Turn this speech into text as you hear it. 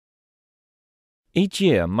Each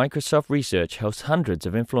year, Microsoft Research hosts hundreds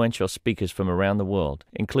of influential speakers from around the world,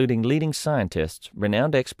 including leading scientists,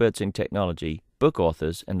 renowned experts in technology, book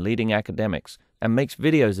authors, and leading academics, and makes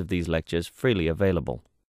videos of these lectures freely available.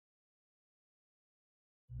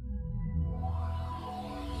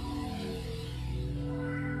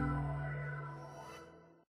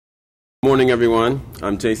 Good morning, everyone.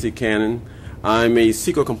 I'm J.C. Cannon. I'm a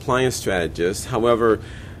SQL compliance strategist. However,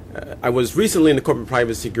 I was recently in the corporate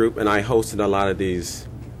privacy group, and I hosted a lot of these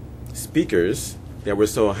speakers that were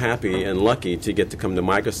so happy and lucky to get to come to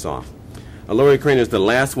Microsoft. Lori Crainer is the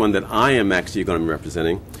last one that I am actually going to be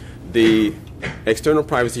representing. The External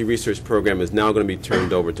Privacy Research Program is now going to be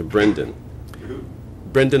turned over to Brendan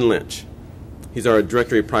Lynch. He's our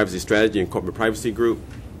Director of Privacy Strategy and Corporate Privacy Group.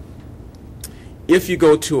 If you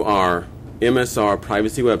go to our MSR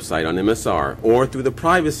privacy website on MSR or through the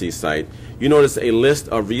privacy site, you notice a list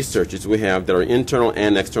of researchers we have that are internal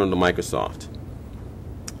and external to Microsoft.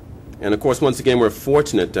 And of course, once again, we're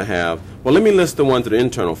fortunate to have, well, let me list the ones that are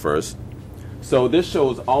internal first. So this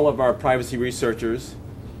shows all of our privacy researchers,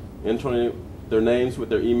 internally, their names with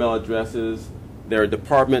their email addresses, their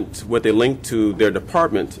department with a link to their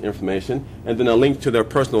department information, and then a link to their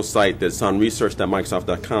personal site that's on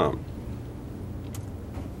research.microsoft.com.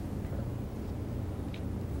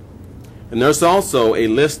 And there's also a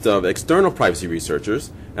list of external privacy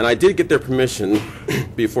researchers, and I did get their permission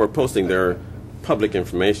before posting their public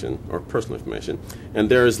information or personal information. And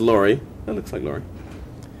there's Lori. That looks like Lori.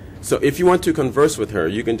 So if you want to converse with her,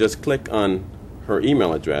 you can just click on her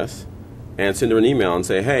email address and send her an email and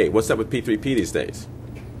say, hey, what's up with P3P these days?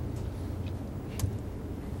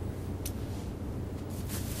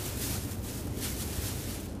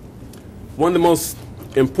 One of the most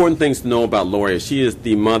important things to know about Lori is she is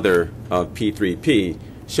the mother of P3P.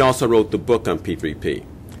 She also wrote the book on P3P,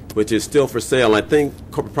 which is still for sale. I think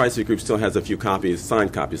Corporate Privacy Group still has a few copies,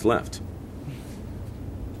 signed copies left.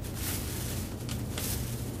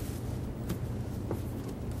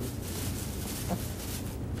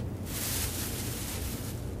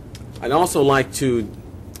 I'd also like to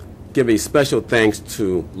give a special thanks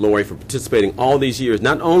to Lori for participating all these years,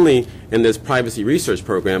 not only in this privacy research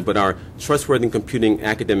program, but our Trustworthy Computing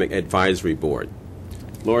Academic Advisory Board.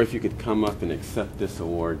 Lori, if you could come up and accept this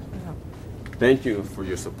award. Thank you for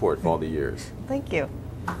your support for all the years. Thank you.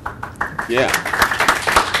 Yeah.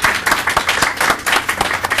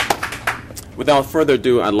 Without further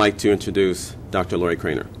ado, I'd like to introduce Dr. Lori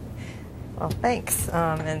Crainer. Well, thanks.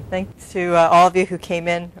 And thanks to all of you who came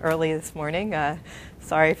in early this morning.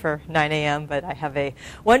 Sorry for 9 a.m., but I have a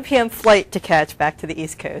 1 p.m. flight to catch back to the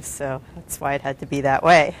East Coast, so that's why it had to be that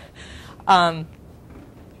way.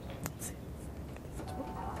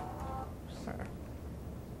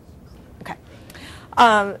 Okay.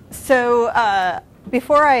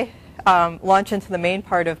 Before I launch into the main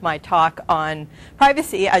part of my talk on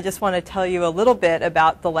privacy, I just want to tell you a little bit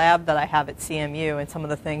about the lab that I have at CMU and some of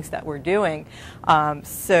the things that we're doing.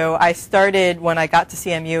 So I started when I got to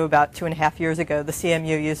CMU about 2.5 years ago, the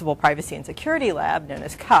CMU Usable Privacy and Security Lab, known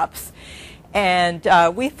as CUPS. And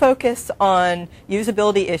we focus on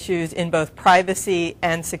usability issues in both privacy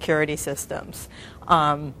and security systems.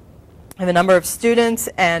 I have a number of students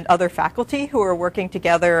and other faculty who are working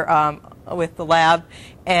together with the lab,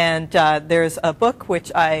 and there's a book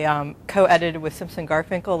which I co-edited with Simpson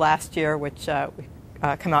Garfinkel last year, which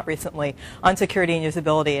came out recently, on security and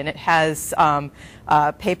usability, and it has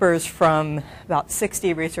papers from about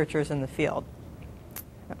 60 researchers in the field.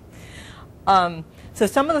 So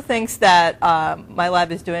some of the things that my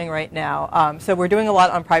lab is doing right now, so we're doing a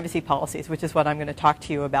lot on privacy policies, which is what I'm going to talk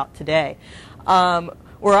to you about today.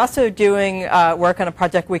 We're also doing work on a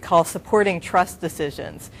project we call Supporting Trust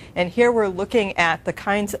Decisions. And here we're looking at the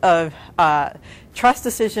kinds of trust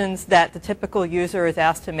decisions that the typical user is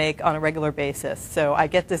asked to make on a regular basis. So I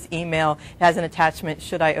get this email, it has an attachment,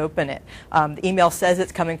 should I open it? The email says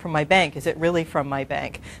it's coming from my bank, is it really from my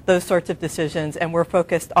bank? Those sorts of decisions, and we're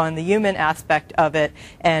focused on the human aspect of it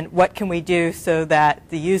and what can we do so that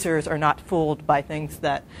the users are not fooled by things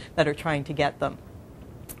that are trying to get them.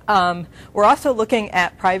 We're also looking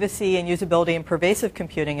at privacy and usability in pervasive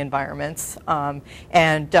computing environments. One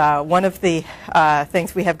of the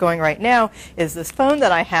things we have going right now is this phone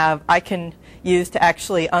that I have I can use to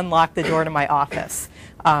actually unlock the door to my office.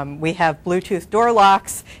 We have Bluetooth door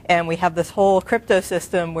locks, and we have this whole crypto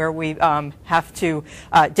system where we have to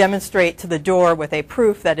demonstrate to the door with a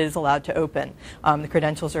proof that it is allowed to open. The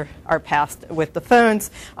credentials are passed with the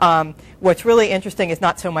phones. What's really interesting is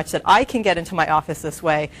not so much that I can get into my office this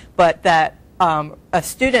way, but that a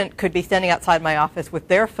student could be standing outside my office with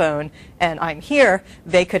their phone, and I'm here.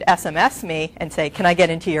 They could SMS me and say, can I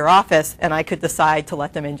get into your office? And I could decide to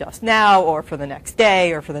let them in just now, or for the next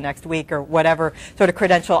day, or for the next week, or whatever sort of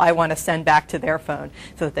credential I want to send back to their phone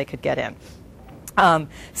so that they could get in.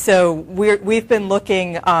 So we've been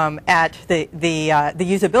looking at the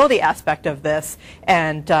usability aspect of this,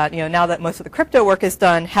 and now that most of the crypto work is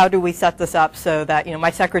done, how do we set this up so that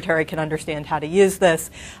my secretary can understand how to use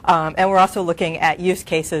this? And we're also looking at use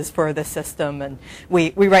cases for the system, and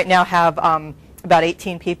we right now have about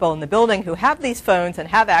 18 people in the building who have these phones and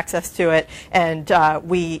have access to it, and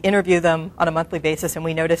we interview them on a monthly basis, and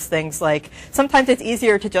we notice things like sometimes it's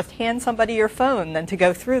easier to just hand somebody your phone than to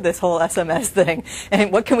go through this whole SMS thing,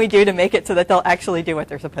 and what can we do to make it so that they'll actually do what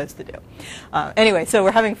they're supposed to do. Anyway, so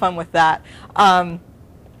we're having fun with that. And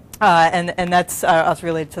that's us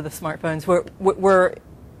related to the smartphones. We're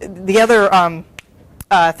the other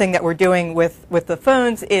thing that we're doing with the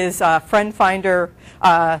phones is friend finder,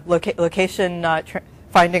 location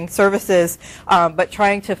finding services, but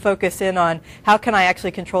trying to focus in on how can I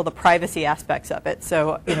actually control the privacy aspects of it.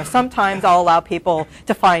 So sometimes I'll allow people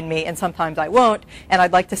to find me, and sometimes I won't, and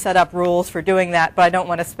I'd like to set up rules for doing that, but I don't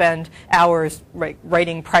want to spend hours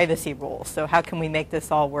writing privacy rules. So how can we make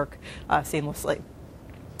this all work seamlessly?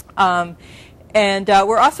 And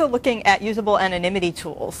we're also looking at usable anonymity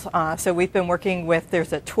tools. So we've been working with,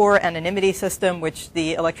 there's a Tor anonymity system, which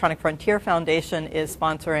the Electronic Frontier Foundation is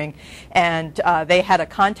sponsoring. And they had a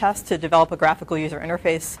contest to develop a graphical user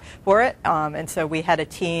interface for it. And so we had a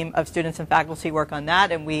team of students and faculty work on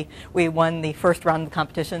that. And we won the first round of the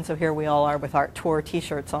competition. So here we all are with our Tor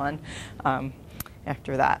t-shirts on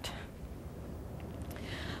after that.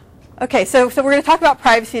 Okay, so we're going to talk about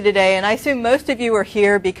privacy today, and I assume most of you are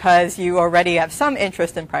here because you already have some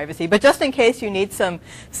interest in privacy. But just in case you need a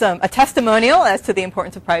testimonial as to the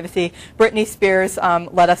importance of privacy, Britney Spears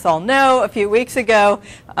let us all know a few weeks ago.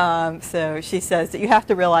 So she says that you have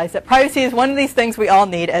to realize that privacy is one of these things we all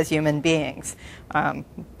need as human beings.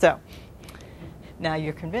 So now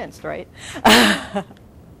you're convinced, right?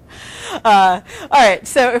 All right,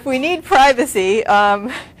 so if we need privacy,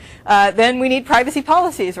 then we need privacy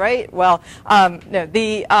policies, right? Well, no,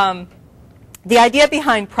 the idea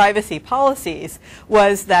behind privacy policies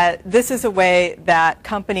was that this is a way that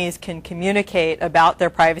companies can communicate about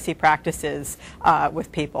their privacy practices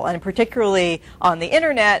with people. And particularly on the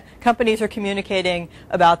internet, companies are communicating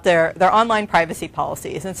about their online privacy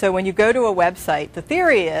policies. And so when you go to a website, the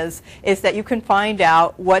theory is that you can find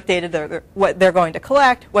out what data what they're going to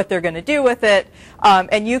collect, what they're going to do with it,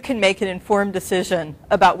 and you can make an informed decision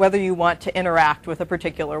about whether you want to interact with a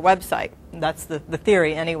particular website. That's the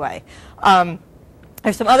theory anyway.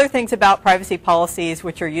 There's some other things about privacy policies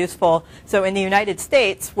which are useful. So in the United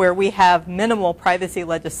States, where we have minimal privacy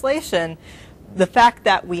legislation, the fact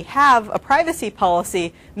that we have a privacy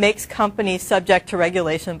policy makes companies subject to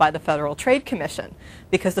regulation by the Federal Trade Commission,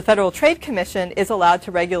 because the Federal Trade Commission is allowed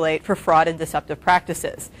to regulate for fraud and deceptive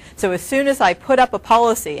practices. So as soon as I put up a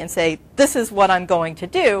policy and say, this is what I'm going to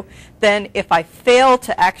do, then if I fail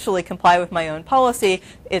to actually comply with my own policy,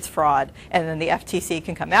 it's fraud. And then the FTC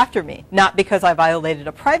can come after me, not because I violated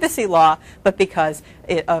a privacy law, but because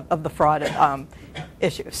of the fraud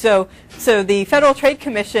issue. So the Federal Trade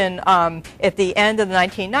Commission at the end of the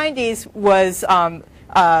 1990s was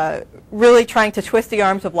really trying to twist the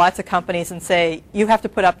arms of lots of companies and say, you have to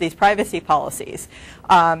put up these privacy policies.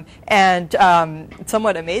 And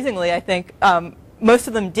somewhat amazingly, I think, most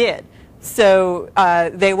of them did. So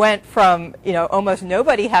they went from almost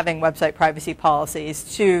nobody having website privacy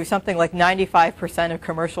policies to something like 95% of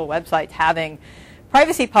commercial websites having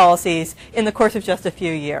privacy policies in the course of just a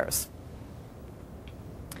few years.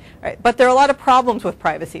 Right. But there are a lot of problems with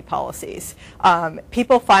privacy policies.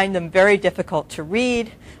 People find them very difficult to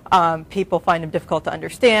read. People find them difficult to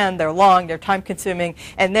understand. They're long. They're time-consuming.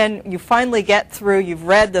 And then you finally get through. You've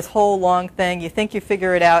read this whole long thing. You think you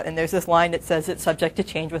figure it out, and there's this line that says it's subject to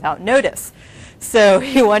change without notice. So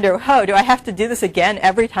you wonder, oh, do I have to do this again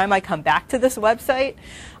every time I come back to this website?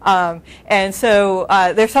 And so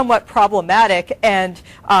they're somewhat problematic. And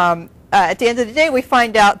at the end of the day, we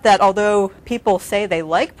find out that although people say they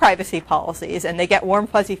like privacy policies and they get warm,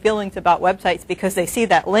 fuzzy feelings about websites because they see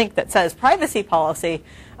that link that says privacy policy,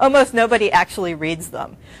 almost nobody actually reads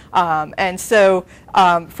them. And so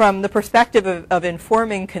from the perspective of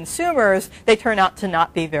informing consumers, they turn out to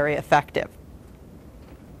not be very effective.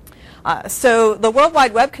 So the World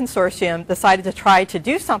Wide Web Consortium decided to try to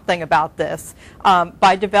do something about this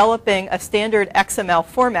by developing a standard XML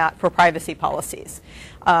format for privacy policies.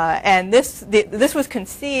 And this was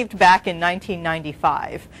conceived back in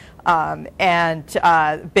 1995.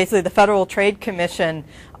 Basically the Federal Trade Commission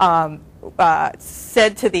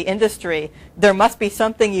said to the industry, there must be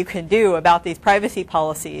something you can do about these privacy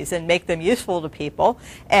policies and make them useful to people.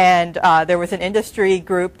 And there was an industry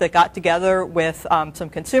group that got together with some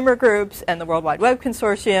consumer groups and the World Wide Web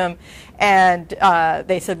Consortium, and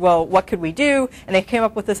they said, well, what could we do? And they came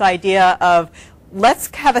up with this idea of,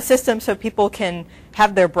 let's have a system so people can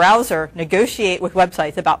have their browser negotiate with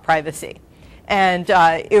websites about privacy. And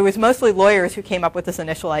it was mostly lawyers who came up with this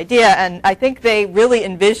initial idea, and I think they really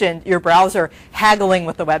envisioned your browser haggling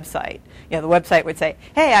with the website. You know, the website would say,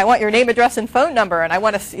 hey, I want your name, address, and phone number, and I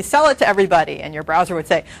want to sell it to everybody. And your browser would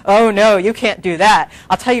say, oh, no, you can't do that.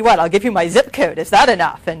 I'll tell you what, I'll give you my zip code. Is that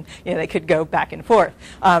enough? And you know, they could go back and forth.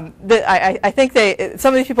 I think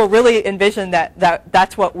some of these people really envisioned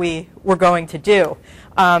that's what we were going to do.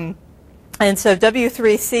 And so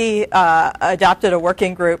W3C adopted a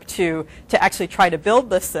working group to actually try to build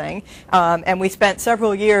this thing. And we spent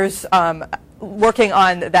several years working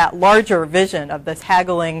on that larger vision of this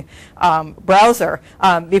haggling browser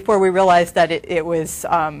before we realized that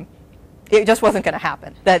it just wasn't going to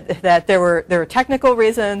happen. That there were technical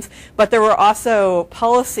reasons, but there were also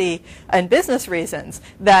policy and business reasons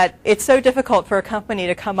that it's so difficult for a company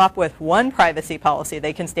to come up with one privacy policy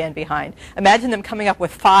they can stand behind. Imagine them coming up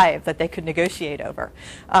with 5 that they could negotiate over.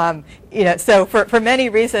 You know, so for many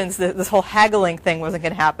reasons, this whole haggling thing wasn't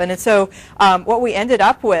going to happen. And so what we ended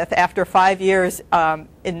up with after 5 years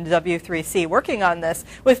in W3C working on this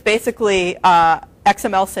was basically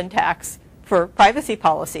XML syntax for privacy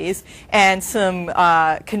policies and some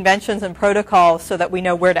conventions and protocols so that we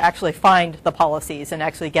know where to actually find the policies and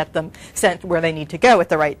actually get them sent where they need to go at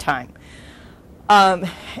the right time. So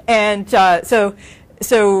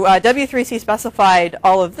W3C specified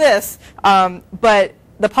all of this, but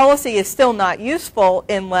the policy is still not useful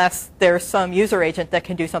unless there's some user agent that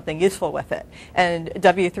can do something useful with it. And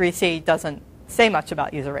W3C doesn't say much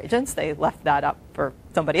about user agents. They left that up for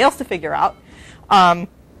somebody else to figure out.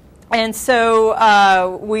 And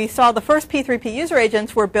so we saw the first P3P user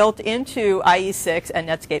agents were built into IE6 and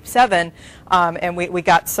Netscape 7, and we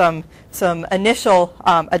got some initial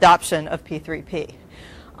adoption of P3P.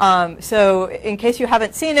 So in case you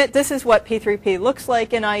haven't seen it, this is what P3P looks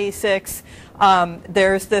like in IE6.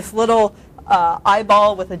 There's this little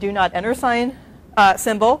eyeball with a do not enter sign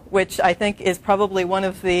symbol, which I think is probably one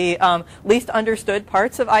of the least understood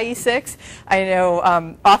parts of IE6. I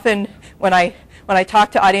know often when I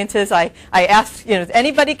talk to audiences, I ask, you know,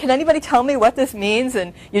 can anybody tell me what this means?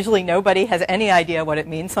 And usually nobody has any idea what it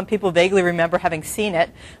means. Some people vaguely remember having seen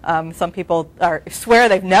it. Some people swear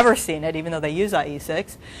they've never seen it, even though they use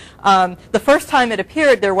IE6. The first time it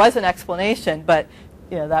appeared, there was an explanation, but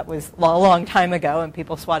you know, that was a long time ago, and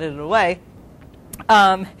people swatted it away.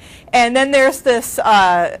 And then there's this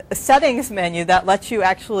settings menu that lets you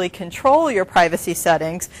actually control your privacy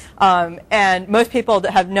settings. And most people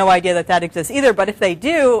have no idea that that exists either. But if they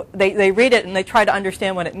do, they read it and they try to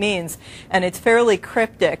understand what it means. And it's fairly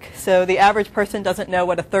cryptic. So the average person doesn't know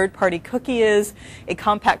what a third-party cookie is, a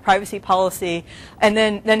compact privacy policy. And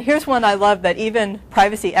then here's one I love that even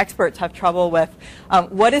privacy experts have trouble with.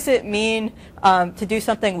 What does it mean to do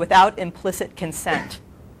something without implicit consent?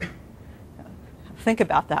 Think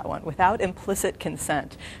about that one, without implicit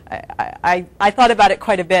consent. I thought about it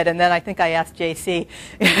quite a bit, and then I think I asked JC,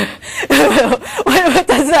 what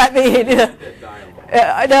does that mean?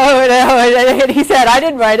 No, he said, I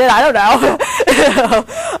didn't write it, I don't know.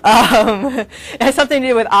 It has something to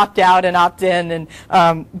do with opt-out and opt-in, and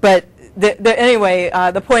but anyway,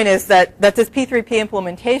 the point is that this P3P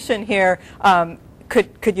implementation here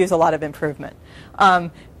could use a lot of improvement.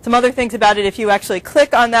 Some other things about it, if you actually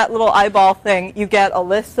click on that little eyeball thing, you get a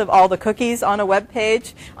list of all the cookies on a web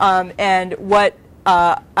page and what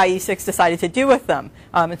IE6 decided to do with them.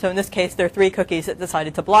 And so in this case, there are 3 cookies that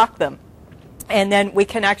decided to block them. And then we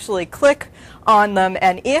can actually click on them,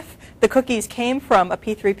 and if the cookies came from a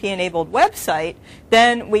P3P-enabled website,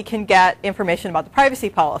 then we can get information about the privacy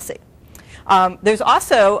policy. There's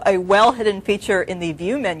also a well-hidden feature in the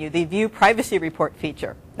View menu, the View Privacy Report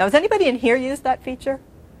feature. Now, has anybody in here used that feature?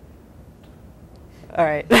 All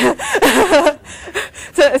right.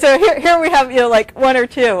 So here we have, like 1 or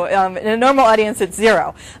 2. In a normal audience, it's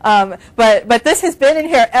 0. But this has been in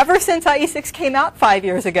here ever since IE6 came out 5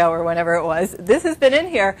 years ago or whenever it was. This has been in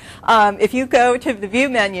here. If you go to the View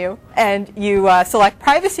menu and you select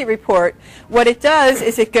Privacy Report, what it does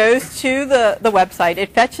is it goes to the website.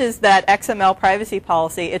 It fetches that XML privacy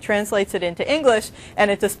policy. It translates it into English,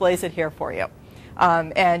 and it displays it here for you.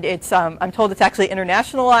 And it's, I'm told it's actually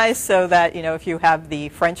internationalized so that, if you have the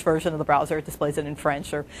French version of the browser, it displays it in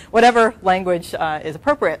French or whatever language is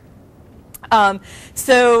appropriate.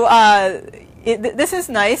 This is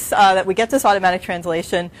nice that we get this automatic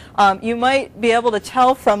translation. You might be able to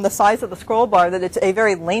tell from the size of the scroll bar that it's a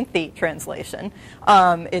very lengthy translation.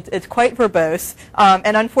 It's quite verbose.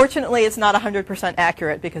 And unfortunately, it's not 100%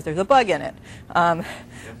 accurate because there's a bug in it.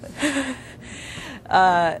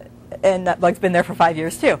 And that bug's been there for 5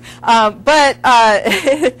 years too. But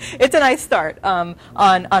it's a nice start on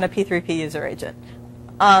a P3P user agent.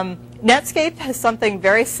 Netscape has something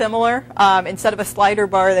very similar. Instead of a slider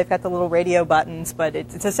bar, they've got the little radio buttons, but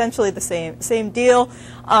it's essentially the same deal.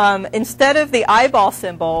 Instead of the eyeball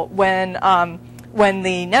symbol, when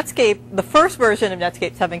the first version of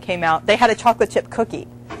Netscape 7 came out, they had a chocolate chip cookie.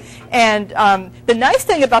 And the nice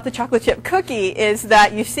thing about the chocolate chip cookie is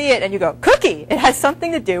that you see it and you go, cookie! It has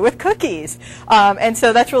something to do with cookies. And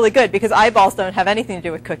so that's really good because eyeballs don't have anything to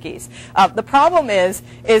do with cookies. The problem is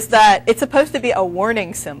that it's supposed to be a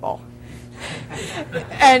warning symbol.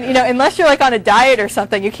 And unless you're like on a diet or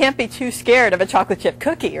something, you can't be too scared of a chocolate chip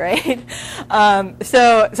cookie, right?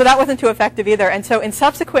 So that wasn't too effective either. And so in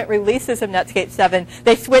subsequent releases of Netscape 7,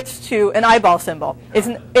 they switched to an eyeball symbol.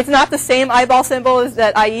 It's not the same eyeball symbol as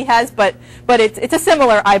that IE has, but it's a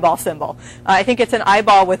similar eyeball symbol. I think it's an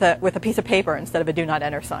eyeball with a piece of paper instead of a do not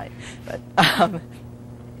enter sign.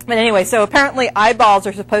 But anyway, so apparently eyeballs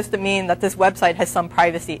are supposed to mean that this website has some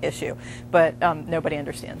privacy issue, but nobody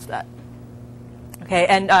understands that. Okay,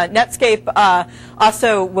 and Netscape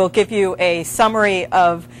also will give you a summary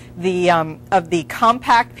of the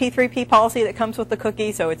compact P3P policy that comes with the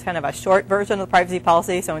cookie. So it's kind of a short version of the privacy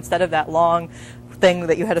policy. So instead of that long thing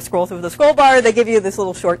that you had to scroll through the scroll bar, they give you this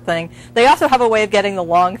little short thing. They also have a way of getting the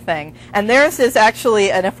long thing. And theirs is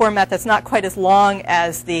actually in a format that's not quite as long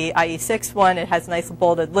as the IE6 one. It has nice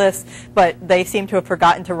bolded lists, but they seem to have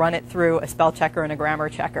forgotten to run it through a spell checker and a grammar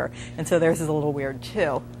checker. And so theirs is a little weird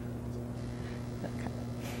too.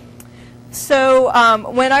 So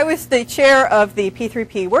when I was the chair of the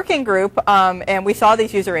P3P working group, and we saw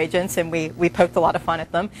these user agents, and we poked a lot of fun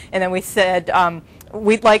at them, and then we said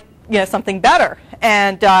we'd like something better,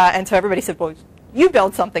 and so everybody said, well, you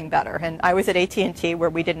build something better. And I was at AT&T where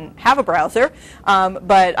we didn't have a browser,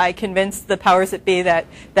 but I convinced the powers that be that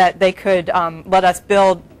they could let us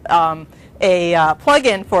build a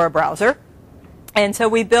plugin for a browser, and so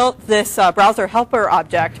we built this browser helper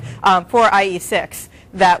object for IE6.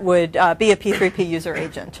 That would be a P3P user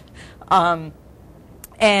agent. And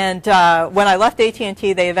when I left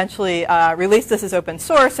AT&T, they eventually released this as open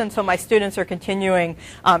source, and so my students are continuing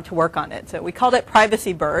to work on it. So we called it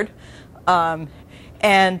Privacy Bird.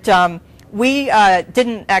 We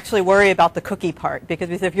didn't actually worry about the cookie part,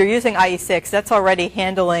 because if you're using IE6, that's already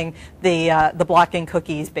handling the blocking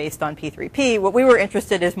cookies based on P3P. What we were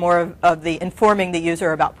interested in is more of the informing the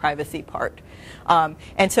user about privacy part.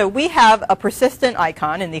 And so we have a persistent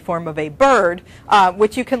icon in the form of a bird,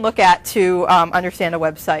 which you can look at to understand a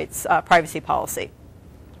website's privacy policy.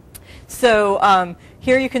 So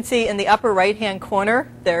here you can see in the upper right-hand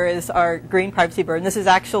corner, there is our green Privacy Bird. And this is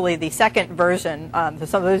actually the second version. So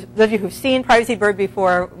some of those of you who've seen Privacy Bird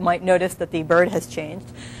before might notice that the bird has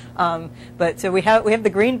changed. But so we have the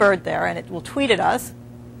green bird there, and it will tweet at us.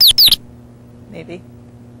 Maybe.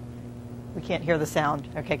 We can't hear the sound.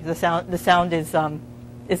 Okay, because the sound is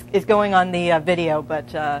going on the video,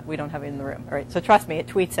 but we don't have it in the room. All right, so trust me, it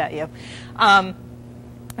tweets at you.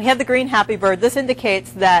 We have the green Happy Bird. This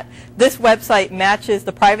indicates that this website matches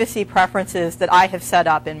the privacy preferences that I have set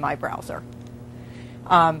up in my browser.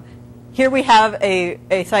 Here we have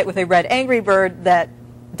a site with a red Angry Bird that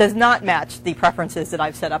does not match the preferences that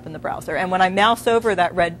I've set up in the browser. And when I mouse over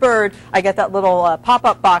that red bird, I get that little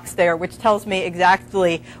pop-up box there, which tells me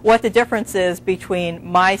exactly what the difference is between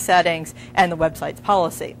my settings and the website's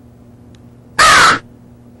policy.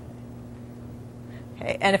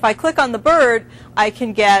 Okay, and if I click on the bird, I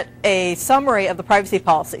can get a summary of the privacy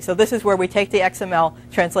policy. So this is where we take the XML,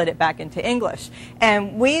 translate it back into English.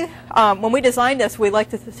 And when we designed this, we like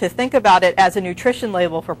to think about it as a nutrition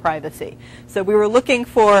label for privacy. So we were looking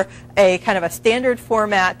for a kind of a standard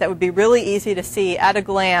format that would be really easy to see at a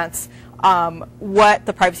glance what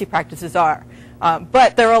the privacy practices are.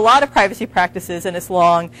 But there are a lot of privacy practices, and it's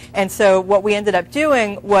long. And so what we ended up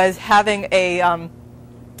doing was having a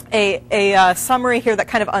summary here that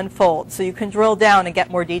kind of unfolds. So you can drill down and get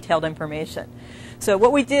more detailed information. So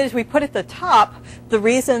what we did is we put at the top the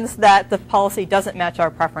reasons that the policy doesn't match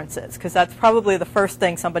our preferences, because that's probably the first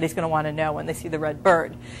thing somebody's going to want to know when they see the red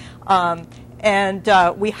bird. And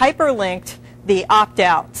we hyperlinked the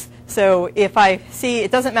opt-outs. So if I see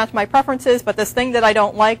it doesn't match my preferences, but this thing that I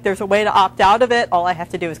don't like, there's a way to opt out of it. All I have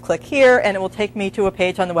to do is click here, and it will take me to a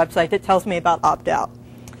page on the website that tells me about opt-out.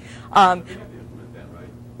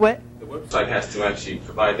 What? The website has to actually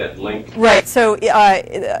provide that link. Right. So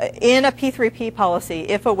in a P3P policy,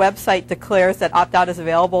 if a website declares that opt-out is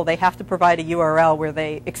available, they have to provide a URL where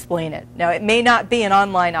they explain it. Now, it may not be an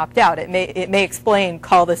online opt-out. It may explain,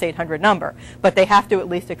 call this 800 number, but they have to at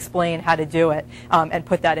least explain how to do it and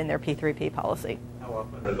put that in their P3P policy. How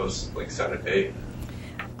often are those like set a day?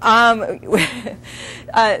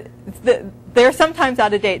 They're sometimes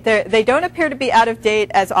out of date. They don't appear to be out of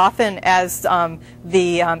date as often as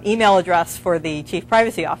the email address for the chief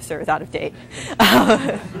privacy officer is out of date.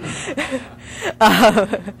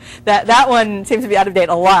 That one seems to be out of date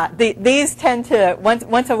a lot. These tend to, once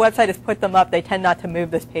a website has put them up, they tend not to move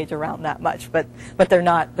this page around that much, but they're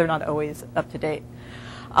not always up to date.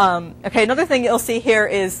 Okay, another thing you'll see here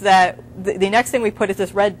is that the next thing we put is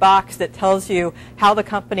this red box that tells you how the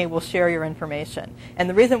company will share your information. And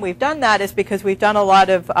the reason we've done that is because we've done a lot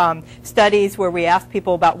of studies where we ask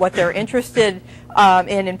people about what they're interested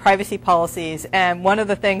in privacy policies. And one of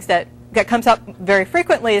the things that comes up very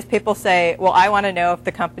frequently is people say, well, I want to know if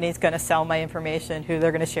the company's going to sell my information, who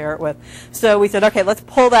they're going to share it with. So we said, okay, let's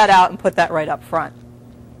pull that out and put that right up front.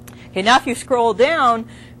 Okay, now if you scroll down,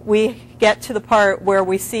 we get to the part where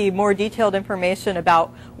we see more detailed information about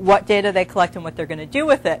what data they collect and what they're going to do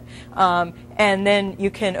with it. And then you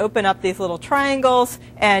can open up these little triangles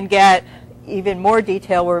and get even more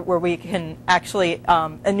detail where we can actually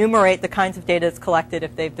enumerate the kinds of data that's collected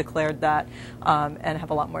if they've declared that and have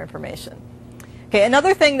a lot more information. Okay,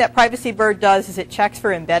 another thing that PrivacyBird does is it checks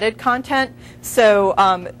for embedded content. So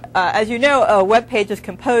as you know, a web page is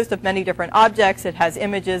composed of many different objects. It has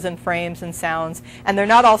images and frames and sounds, and they're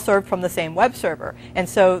not all served from the same web server. And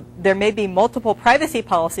so there may be multiple privacy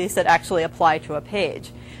policies that actually apply to a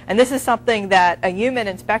page. And this is something that a human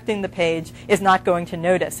inspecting the page is not going to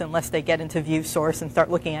notice unless they get into view source and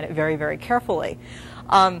start looking at it very, very carefully.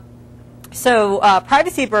 So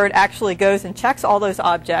PrivacyBird actually goes and checks all those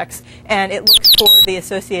objects, and it looks for the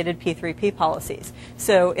associated P3P policies.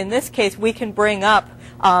 So in this case, we can bring up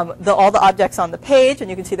all the objects on the page, and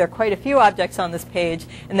you can see there are quite a few objects on this page,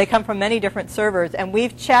 and they come from many different servers. And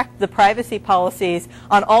we've checked the privacy policies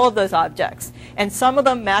on all of those objects. And some of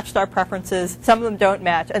them matched our preferences, some of them don't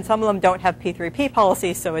match, and some of them don't have P3P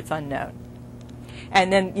policies, so it's unknown.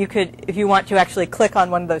 And then you could, if you want to, actually click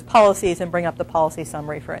on one of those policies and bring up the policy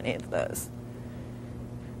summary for any of those.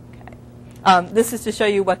 Okay. This is to show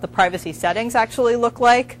you what the privacy settings actually look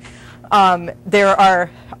like. There are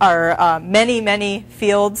many, many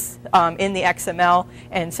fields in the XML,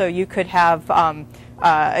 and so you could have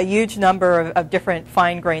a huge number of different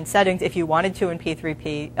fine-grained settings if you wanted to in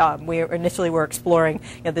P3P. We initially were exploring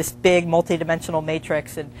this big multi-dimensional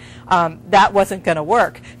matrix, and that wasn't going to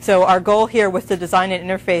work. So our goal here was to design an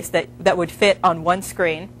interface that would fit on one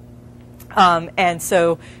screen. And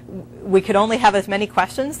so we could only have as many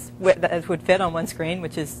questions as would fit on one screen,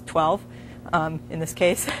 which is 12. In this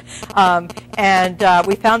case. And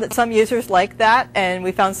we found that some users liked that, and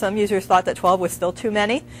we found some users thought that 12 was still too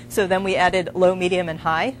many. So then we added low, medium, and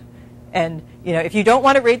high. And if you don't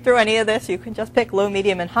want to read through any of this, you can just pick low,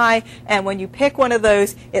 medium, and high. And when you pick one of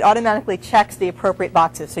those, it automatically checks the appropriate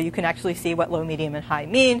boxes. So you can actually see what low, medium, and high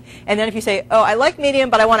mean. And then if you say, oh, I like medium,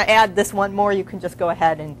 but I want to add this one more, you can just go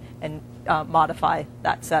ahead and modify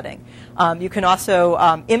that setting. You can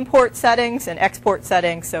also import settings and export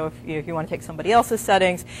settings, so if you want to take somebody else's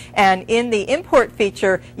settings. And in the import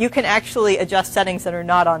feature, you can actually adjust settings that are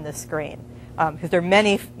not on this screen. Because there are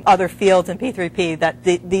many other fields in P3P that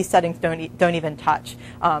these settings don't even touch.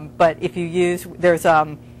 But if you use, there's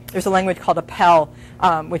a language called Appel,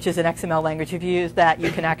 which is an XML language. If you use that,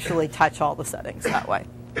 you can actually touch all the settings that way.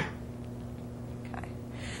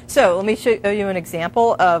 So let me show you an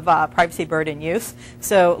example of PrivacyBird in use.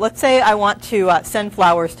 So let's say I want to send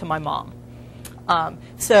flowers to my mom.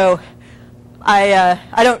 So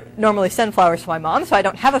I don't normally send flowers to my mom, so I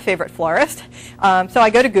don't have a favorite florist. So I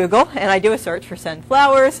go to Google and I do a search for send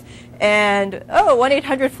flowers, and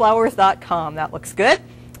 1-800-flowers.com. That looks good.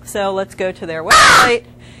 So let's go to their website,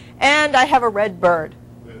 and I have a red bird.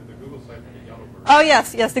 The Google site had a yellow bird. Oh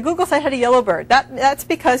yes, yes. The Google site had a yellow bird. That's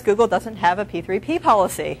because Google doesn't have a P3P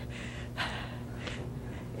policy.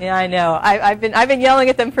 Yeah, I know. I've been yelling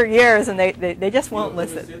at them for years, and they just won't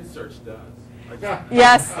listen. InSearch does.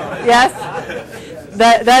 Yes, yes.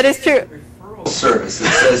 That is true. Referral service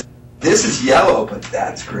that says this is yellow, but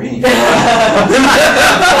that's green.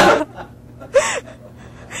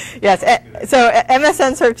 Yes, so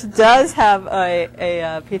MSN Search does have a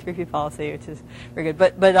P3P policy, which is very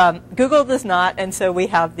good, but Google does not, and so we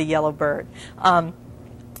have the yellow bird.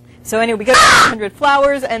 So anyway, we go to 100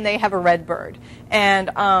 Flowers, and they have a red bird,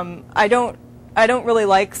 and I don't really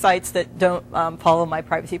like sites that don't follow my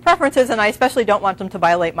privacy preferences, and I especially don't want them to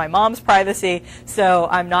violate my mom's privacy, so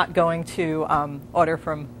I'm not going to order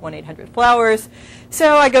from 1-800-Flowers.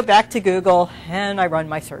 So I go back to Google, and I run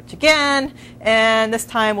my search again, and this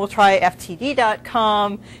time we'll try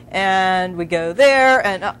ftd.com, and we go there,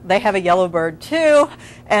 and they have a yellow bird too,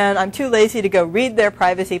 and I'm too lazy to go read their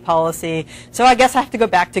privacy policy, so I guess I have to go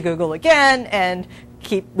back to Google again and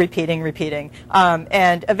keep repeating.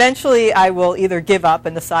 And eventually I will either give up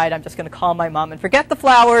and decide I'm just going to call my mom and forget the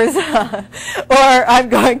flowers, or I'm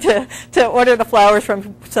going to order the flowers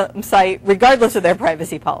from some site regardless of their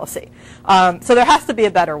privacy policy. So there has to be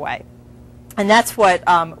a better way. And that's what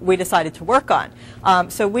we decided to work on.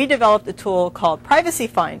 So we developed a tool called Privacy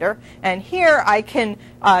Finder, and here I can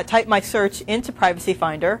type my search into Privacy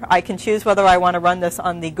Finder. I can choose whether I want to run this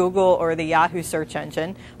on the Google or the Yahoo search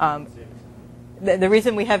engine. The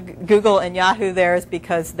reason we have Google and Yahoo there is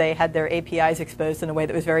because they had their APIs exposed in a way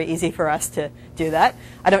that was very easy for us to do that.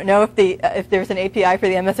 I don't know if there's an API for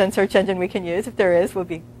the MSN search engine we can use. If there is, we'll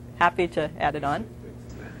be happy to add it on.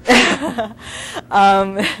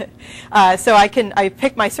 So I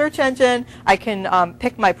pick my search engine, I can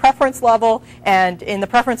pick my preference level, and in the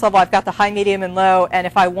preference level I've got the high, medium, and low, and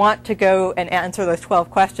if I want to go and answer those 12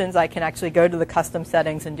 questions, I can actually go to the custom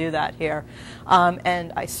settings and do that here.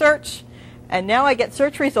 And I search, and now I get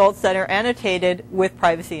search results that are annotated with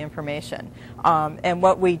privacy information. And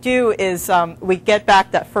what we do is we get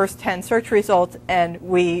back that first 10 search results, and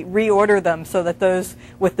we reorder them so that those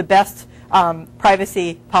with the best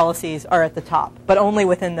privacy policies are at the top, but only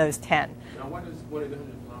within those 10. Now, why does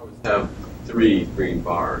 1-800-Flowers have 3 green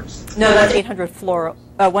bars? No, that's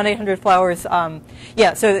 1-800-Flowers.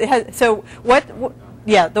 Yeah. So it has. So what?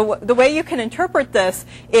 Yeah, the way you can interpret this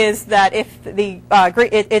is that if the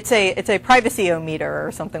it's a privacy-o-meter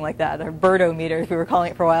or something like that, or bird-o-meter, as we were calling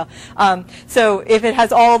it for a while. So if it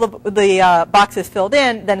has all the boxes filled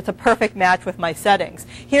in, then it's a perfect match with my settings.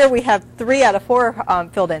 Here we have 3 out of 4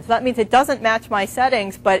 filled in, so that means it doesn't match my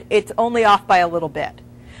settings, but it's only off by a little bit.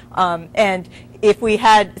 And if we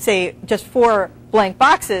had, say, just 4 blank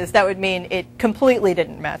boxes, that would mean it completely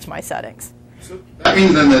didn't match my settings. So that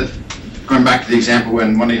means then that, going back to the example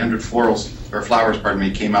when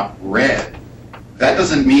 1-800-Flowers came up red, that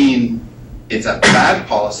doesn't mean it's a bad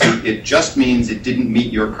policy. It just means it didn't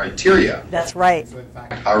meet your criteria. That's right. So in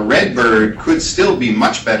fact, a red bird could still be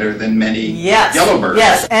much better than many yes. yellow birds.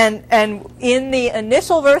 Yes, and in the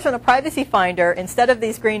initial version of Privacy Finder, instead of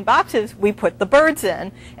these green boxes, we put the birds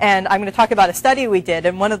in. And I'm going to talk about a study we did.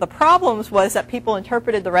 And one of the problems was that people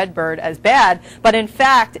interpreted the red bird as bad, but in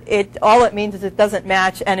fact, all it means is it doesn't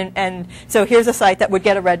match. And so here's a site that would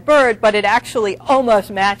get a red bird, but it actually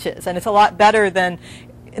almost matches, and it's a lot better than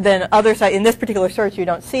other sites. In this particular search, you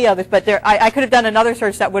don't see others, but I could have done another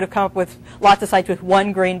search that would have come up with lots of sites with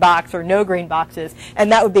 1 green box or no green boxes, and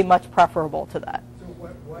that would be much preferable to that. So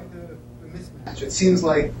why the mismatch? It seems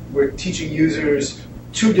like we're teaching users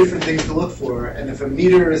 2 different things to look for, and if a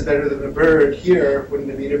meter is better than a bird here, wouldn't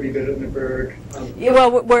a meter be better than a bird? Yeah,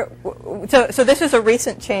 well, so this is a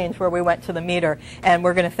recent change where we went to the meter, and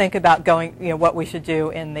we're going to think about going, what we should do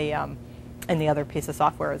in the other piece of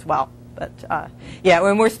software as well. But yeah,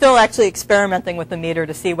 and we're still actually experimenting with the meter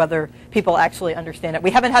to see whether people actually understand it.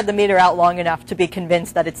 We haven't had the meter out long enough to be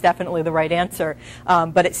convinced that it's definitely the right answer,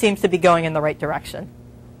 but it seems to be going in the right direction.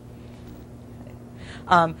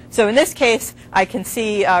 So in this case, I can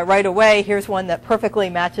see right away, here's one that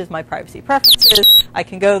perfectly matches my privacy preferences. I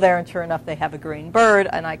can go there, and sure enough, they have a green bird,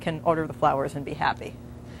 and I can order the flowers and be happy.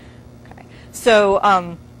 Okay. So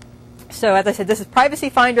as I said, this is Privacy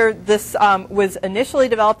Finder. This was initially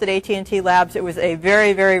developed at AT&T Labs. It was a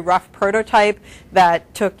very, very rough prototype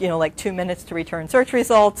that took, like 2 minutes to return search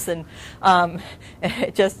results, and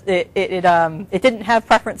it didn't have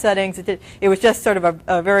preference settings. It was just sort of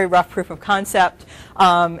a very rough proof of concept.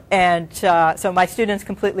 So my students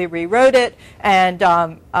completely rewrote it, and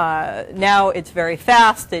now it's very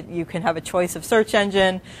fast. You can have a choice of search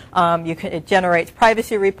engine. It generates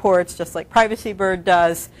privacy reports just like Privacy Bird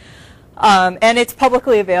does. And it's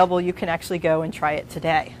publicly available. You can actually go and try it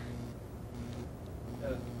today.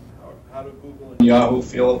 How do Google and Yahoo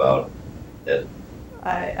feel about it?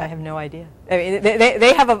 I have no idea. I mean,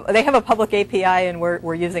 they have a public API, and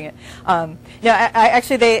we're using it.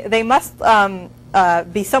 Actually, they must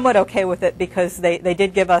be somewhat okay with it, because they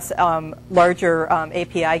did give us larger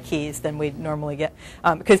API keys than we normally get.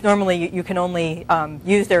 Because normally you can only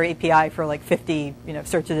use their API for like 50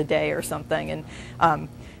 searches a day or something, and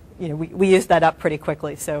we used that up pretty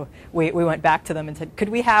quickly. So we went back to them and said, could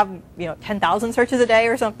we have 10,000 searches a day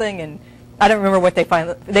or something? And I don't remember what they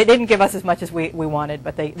finally. They didn't give us as much as we wanted,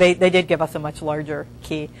 but they did give us a much larger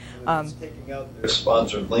key. It's taking out their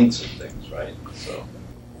sponsored links and things, right? So.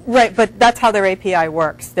 Right, but that's how their API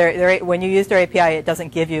works. When you use their API, it doesn't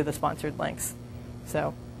give you the sponsored links.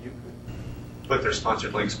 So. You could put their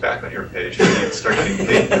sponsored links back on your page and start getting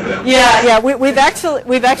paid for them. Yeah. We've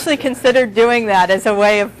actually considered doing that as a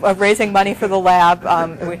way of raising money for the lab.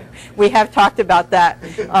 We have talked about that.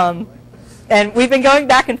 And we've been going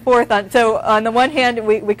back and forth on. So on the one hand,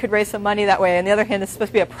 we could raise some money that way. On the other hand, it's supposed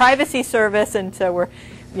to be a privacy service, and so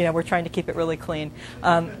we're trying to keep it really clean.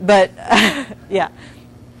 But yeah.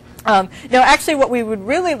 No, actually, what we would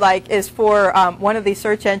really like is for one of these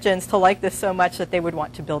search engines to like this so much that they would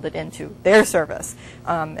want to build it into their service.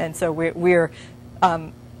 And so we're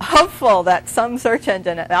hopeful that some search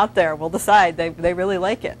engine out there will decide they really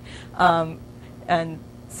like it. And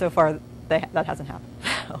so far, that hasn't happened.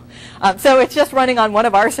 So it's just running on one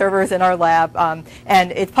of our servers in our lab,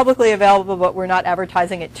 and it's publicly available, but we're not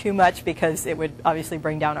advertising it too much because it would obviously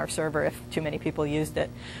bring down our server if too many people used it.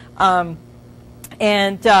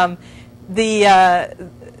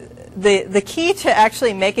 The key to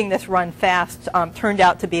actually making this run fast turned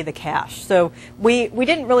out to be the cache. So we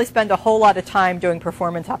didn't really spend a whole lot of time doing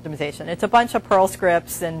performance optimization. It's a bunch of Perl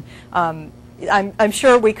scripts, and I'm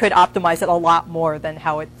sure we could optimize it a lot more than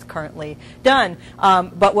how it's currently done.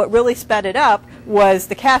 But what really sped it up was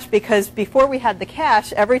the cache, because before we had the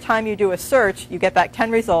cache, every time you do a search, you get back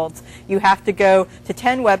 10 results. You have to go to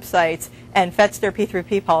 10 websites and fetch their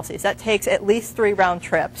P3P policies. That takes at least 3 round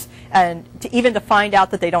trips, and even to find out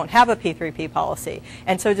that they don't have a P3P policy.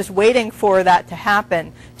 And so just waiting for that to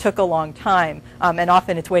happen took a long time, and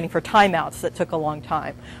often it's waiting for timeouts that took a long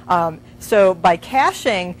time. So by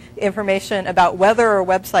caching information about whether a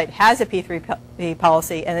website has a P3P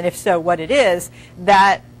policy, and then if so, what it is,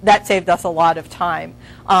 that saved us a lot of time.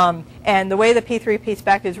 And the way the P3P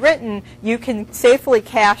spec is written, you can safely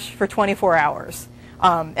cache for 24 hours.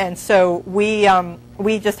 And so we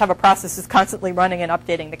just have a process that's constantly running and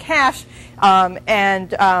updating the cache.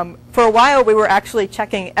 For a while, we were actually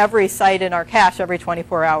checking every site in our cache every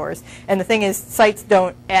 24 hours. And the thing is, sites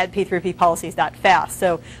don't add P3P policies that fast.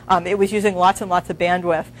 So it was using lots and lots of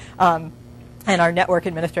bandwidth. And our network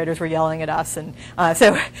administrators were yelling at us. And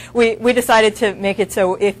so we decided to make it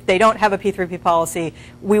so if they don't have a P3P policy,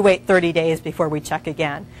 we wait 30 days before we check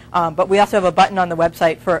again. But we also have a button on the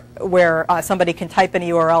website where somebody can type in a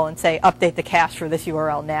URL and say, update the cache for this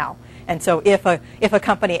URL now. And so if a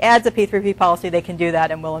company adds a P3P policy, they can do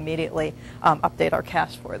that, and we'll immediately update our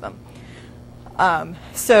cache for them.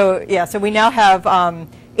 So we now have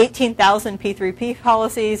 18,000 P3P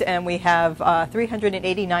policies, and we have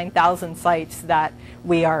 389,000 sites that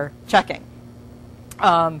we are checking.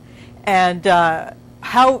 How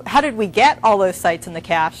did we get all those sites in the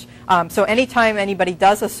cache? So anytime anybody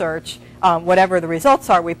does a search, whatever the results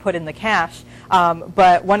are, we put in the cache.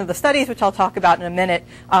 But one of the studies, which I'll talk about in a minute,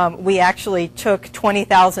 we actually took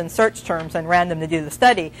 20,000 search terms and ran them to do the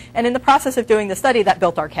study. And in the process of doing the study, that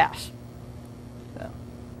built our cache.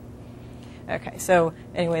 Okay, so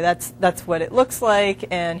anyway, that's what it looks like,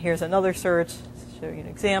 and here's another search to show you an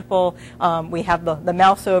example. We have the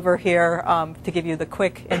mouse over here to give you the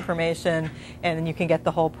quick information, and then you can get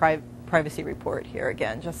the whole privacy report here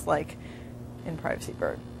again, just like in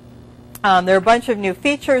PrivacyBird. There are a bunch of new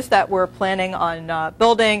features that we're planning on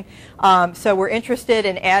building. So we're interested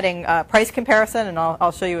in adding price comparison, and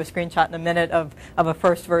I'll show you a screenshot in a minute of a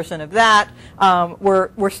first version of that.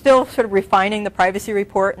 We're still sort of refining the privacy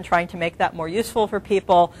report and trying to make that more useful for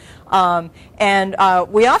people. And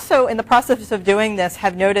we also, in the process of doing this,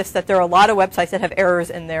 have noticed that there are a lot of websites that have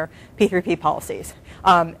errors in their P3P policies.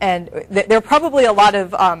 And there are probably a lot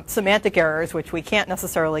of semantic errors, which we can't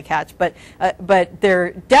necessarily catch, but there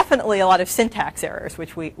are definitely a lot of syntax errors,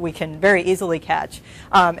 which we can very easily catch.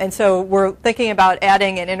 And so we're thinking about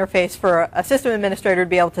adding an interface for a system administrator to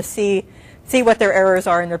be able to see what their errors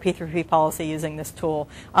are in their P3P policy using this tool.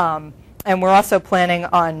 And we're also planning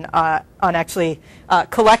on actually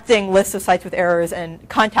collecting lists of sites with errors and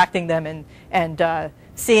contacting them and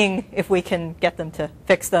seeing if we can get them to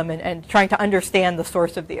fix them and trying to understand the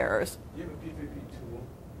source of the errors. Do you have a P3P tool?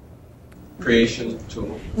 Creation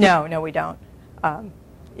tool. No, we don't.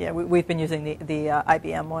 Yeah, we've been using the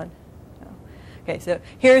IBM one. Okay, so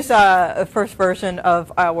here's a first version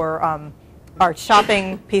of our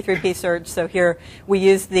shopping P3P search. So here we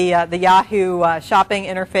use the Yahoo shopping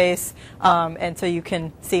interface, and so you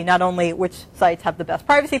can see not only which sites have the best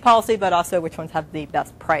privacy policy, but also which ones have the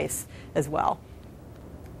best price as well.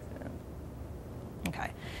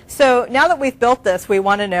 Okay, so now that we've built this, we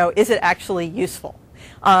want to know, is it actually useful?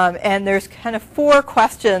 And there's kind of 4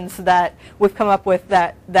 questions that we've come up with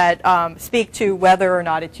that speak to whether or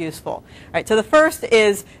not it's useful. All right, so the first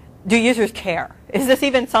is, do users care? Is this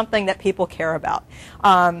even something that people care about?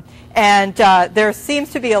 There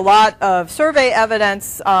seems to be a lot of survey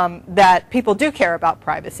evidence that people do care about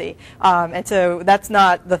privacy, and so that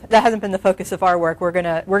hasn't been the focus of our work. We're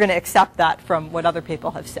gonna accept that from what other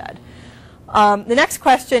people have said. The next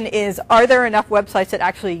question is, are there enough websites that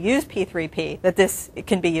actually use P3P that this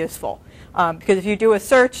can be useful? Because if you do a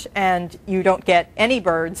search and you don't get any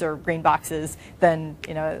birds or green boxes, then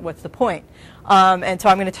what's the point? And so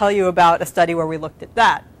I'm going to tell you about a study where we looked at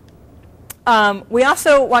that. We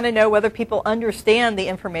also want to know whether people understand the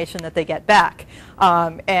information that they get back.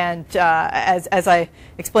 As I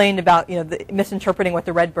explained about misinterpreting what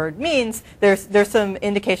the red bird means, there's some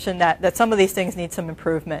indication that some of these things need some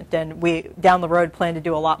improvement, and we down the road plan to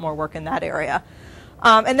do a lot more work in that area.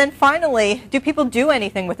 And then finally, do people do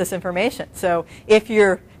anything with this information? So if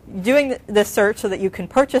you're doing this search so that you can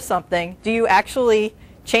purchase something, do you actually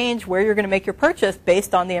change where you're going to make your purchase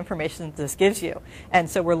based on the information that this gives you? And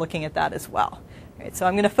so we're looking at that as well. All right, so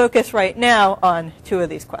I'm going to focus right now on 2 of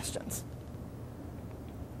these questions.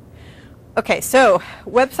 Okay, so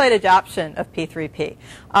website adoption of P3P.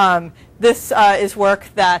 This is work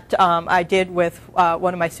that I did with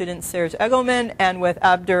one of my students, Serge Egelman, and with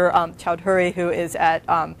Abdur Chowdhury, who is at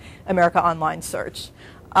America Online Search.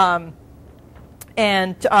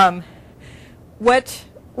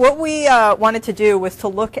 What we wanted to do was to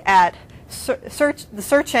look at the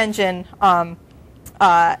search engine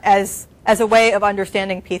as a way of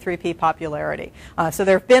understanding P3P popularity. So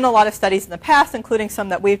there have been a lot of studies in the past, including some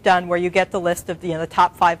that we've done, where you get the list of the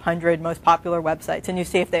top 500 most popular websites, and you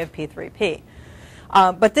see if they have P3P.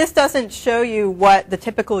 But this doesn't show you what the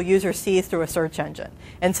typical user sees through a search engine.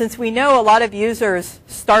 And since we know a lot of users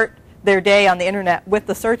start their day on the internet with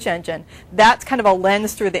the search engine, that's kind of a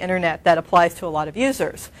lens through the internet that applies to a lot of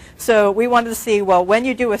users. So we wanted to see, well, when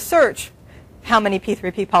you do a search, how many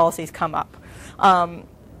P3P policies come up?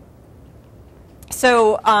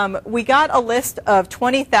 We got a list of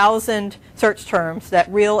 20,000 search terms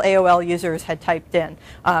that real AOL users had typed in.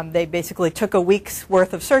 They basically took a week's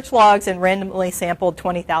worth of search logs and randomly sampled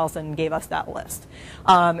 20,000 and gave us that list.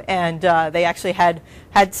 They actually had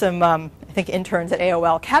some, I think, interns at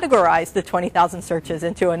AOL categorized the 20,000 searches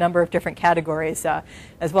into a number of different categories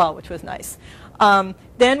as well, which was nice.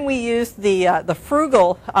 Then we used the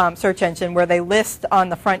Frugal search engine, where they list on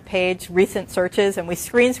the front page recent searches, and we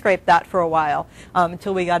screen scraped that for a while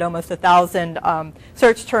until we got almost 1,000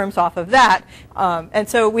 search terms off of that. And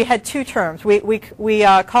so we had 2 terms. We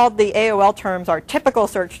called the AOL terms our typical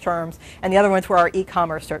search terms, and the other ones were our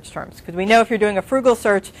e-commerce search terms, because we know if you're doing a Frugal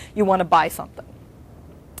search, you want to buy something.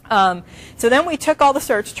 So then we took all the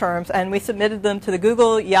search terms and we submitted them to the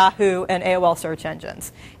Google, Yahoo, and AOL search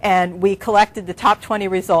engines. And we collected the top 20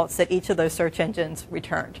 results that each of those search engines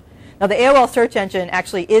returned. Now, the AOL search engine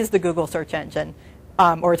actually is the Google search engine,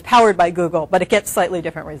 or it's powered by Google, but it gets slightly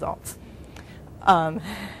different results,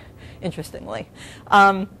 interestingly.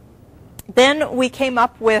 Then we came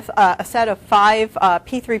up with a set of 5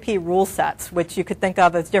 P3P rule sets, which you could think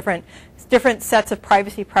of as different sets of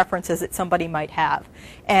privacy preferences that somebody might have.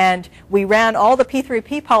 And we ran all the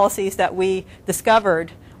P3P policies that we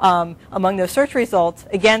discovered among those search results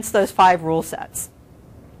against those 5 rule sets.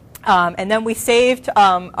 And then we saved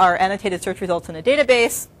our annotated search results in a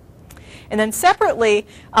database. And then separately,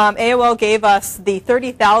 AOL gave us the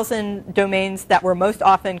 30,000 domains that were most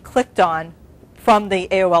often clicked on from the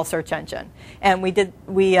AOL search engine. And we did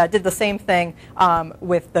the same thing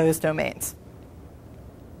with those domains.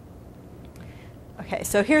 Okay,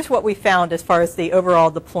 so here's what we found as far as the overall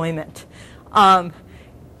deployment. Of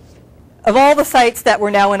all the sites that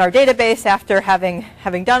were now in our database, after having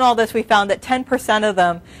done all this, we found that 10% of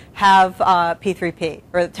them have P3P,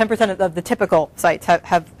 or 10% of the typical sites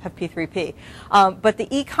have P3P. But the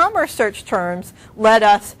e-commerce search terms led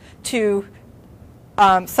us to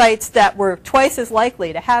sites that were twice as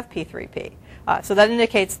likely to have P3P. So that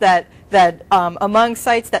indicates that that among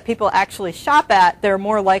sites that people actually shop at, they're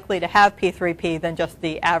more likely to have P3P than just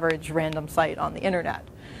the average random site on the internet.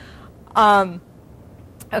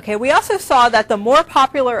 Okay, we also saw that the more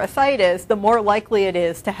popular a site is, the more likely it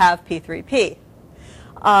is to have P3P.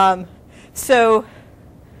 So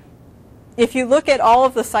if you look at all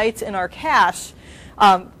of the sites in our cache,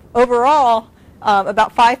 overall,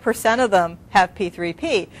 about 5% of them have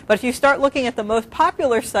P3P. But if you start looking at the most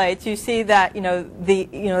popular sites, you see that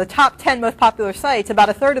the top 10 most popular sites, about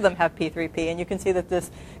a third of them have P3P, and you can see that this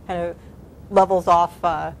kind of levels off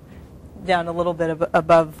down a little bit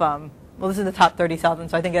above. Well, this is the top 30,000,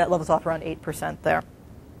 so I think that levels off around 8% there.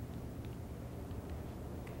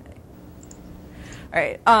 All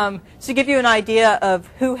right, so to give you an idea of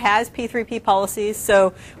who has P3P policies,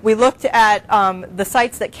 so we looked at the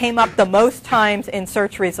sites that came up the most times in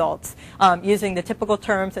search results using the typical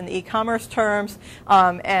terms and the e-commerce terms,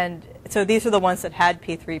 and so these are the ones that had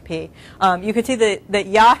P3P. You can see that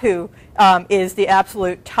Yahoo is the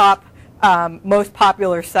absolute top most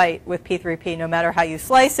popular site with P3P, no matter how you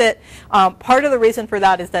slice it. Part of the reason for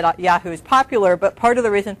that is that Yahoo is popular, but part of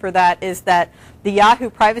the reason for that is that the Yahoo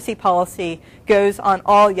privacy policy goes on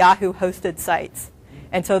all Yahoo hosted sites.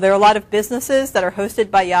 And so there are a lot of businesses that are hosted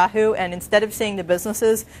by Yahoo, and instead of seeing the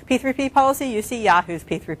business's P3P policy, you see Yahoo's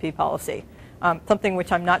P3P policy, something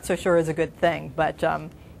which I'm not so sure is a good thing, but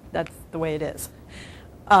that's the way it is.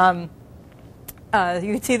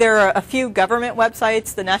 You can see there are a few government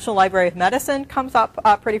websites. The National Library of Medicine comes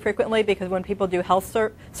up pretty frequently because when people do health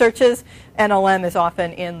searches, NLM is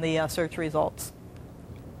often in the search results.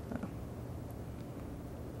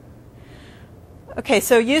 Okay,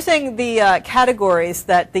 so using the categories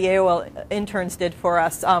that the AOL interns did for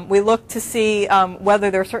us, we looked to see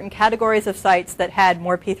whether there are certain categories of sites that had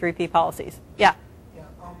more P3P policies. Yeah?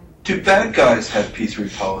 Do bad guys have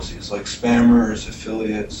P3 policies, like spammers,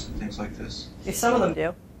 affiliates, and things like this? Some of them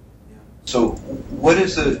do. So what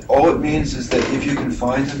is it? All it means is that if you can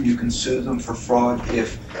find them, you can sue them for fraud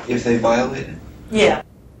if they violate it? Yeah.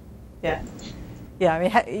 Yeah. Yeah,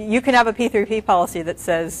 I mean, you can have a P3P policy that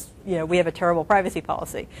says, we have a terrible privacy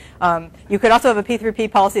policy. You could also have a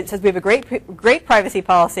P3P policy that says we have a great privacy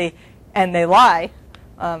policy, and they lie.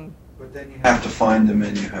 But then you have to find them,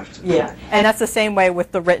 and you have to. Yeah, and that's the same way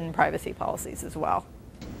with the written privacy policies as well.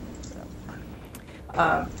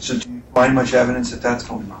 So do you find much evidence that that's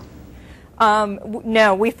going on?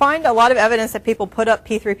 No, we find a lot of evidence that people put up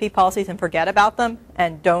P3P policies and forget about them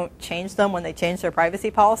and don't change them when they change their privacy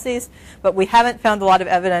policies. But we haven't found a lot of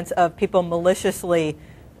evidence of people maliciously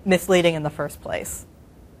misleading in the first place.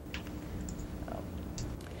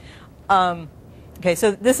 Okay,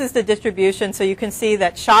 so this is the distribution. So you can see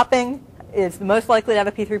that shopping is the most likely to have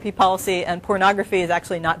a P3P policy, and pornography is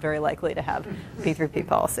actually not very likely to have a P3P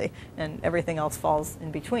policy, and everything else falls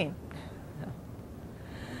in between.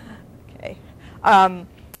 Okay.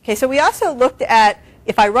 Okay, so we also looked at,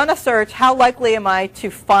 if I run a search, how likely am I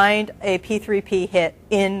to find a P3P hit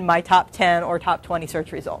in my top 10 or top 20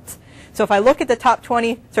 search results? So if I look at the top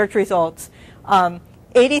 20 search results,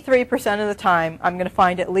 83% of the time, I'm going to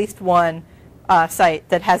find at least one site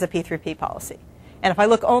that has a P3P policy. And if I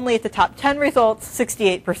look only at the top 10 results,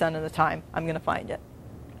 68% of the time, I'm going to find it.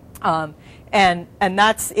 And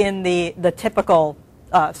that's in the typical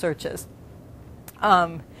searches.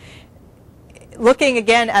 Looking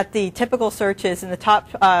again at the typical searches in the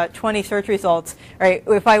top 20 search results, right?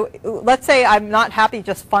 Let's say I'm not happy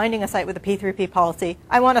just finding a site with a P3P policy.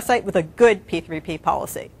 I want a site with a good P3P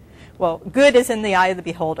policy. Well, good is in the eye of the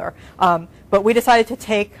beholder. But we decided to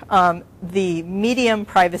take the medium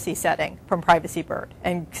privacy setting from PrivacyBird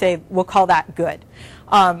and say we'll call that good.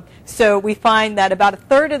 So we find that about a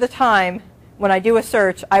third of the time when I do a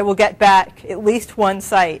search, I will get back at least one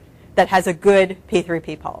site that has a good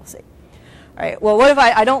P3P policy. All right, well, what if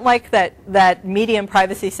I don't like that medium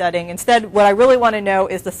privacy setting? Instead, what I really want to know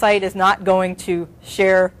is the site is not going to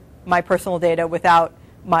share my personal data without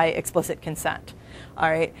my explicit consent. All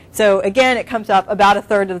right, so again, it comes up about a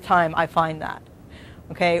third of the time I find that.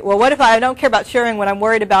 Okay, well, what if I don't care about sharing? What I'm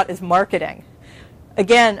worried about is marketing.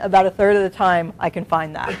 Again, about a third of the time I can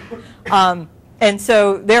find that. And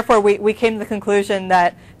so therefore, we came to the conclusion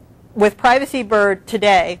that with PrivacyBird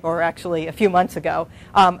today, or actually a few months ago,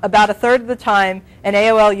 about a third of the time, an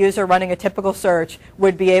AOL user running a typical search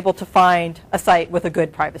would be able to find a site with a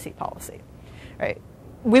good privacy policy. Right?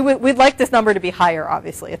 We'd like this number to be higher,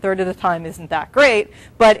 obviously. A third of the time isn't that great,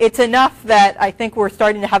 but it's enough that I think we're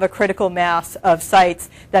starting to have a critical mass of sites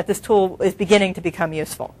that this tool is beginning to become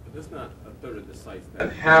useful. But that's not a third of the sites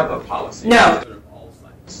that have a policy. No. That's a third of all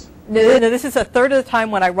sites. No, this is a third of the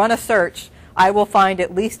time when I run a search, I will find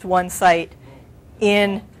at least one site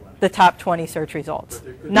in the top 20 search results.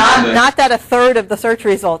 Not that a third of the search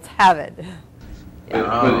results have it. Yeah.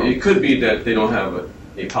 But it could be that they don't have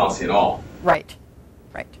a policy at all. Right.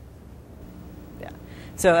 Right. Yeah.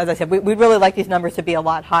 So as I said, we'd really like these numbers to be a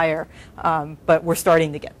lot higher, but we're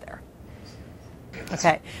starting to get there.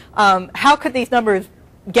 Okay. How could these numbers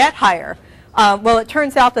get higher? Well, it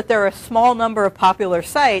turns out that there are a small number of popular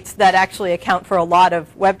sites that actually account for a lot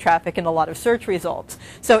of web traffic and a lot of search results.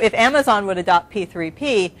 So if Amazon would adopt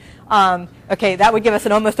P3P, okay, that would give us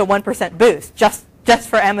almost a 1% boost just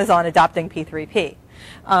for Amazon adopting P3P.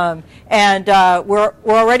 And we're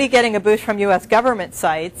already getting a boost from U.S. government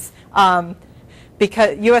sites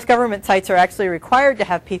because U.S. government sites are actually required to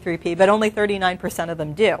have P3P, but only 39% of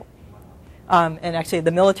them do. And actually,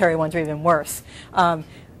 the military ones are even worse.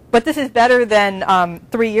 But this is better than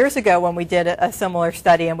 3 years ago when we did a similar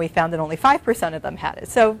study and we found that only 5% of them had it.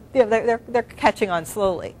 So you know, they're catching on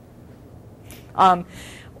slowly.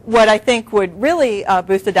 What I think would really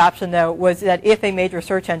boost adoption, though, was that if a major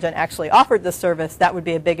search engine actually offered this service, that would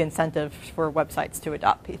be a big incentive for websites to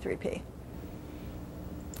adopt P3P.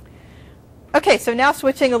 Okay, so now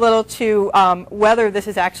switching a little to whether this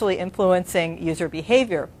is actually influencing user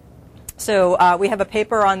behavior. So we have a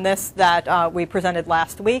paper on this that we presented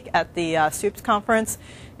last week at the SUPS conference,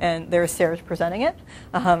 and there's Serge presenting it.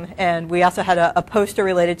 And we also had a poster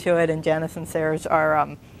related to it, and Janice and Serge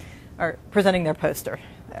are presenting their poster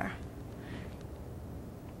there.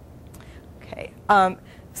 Okay.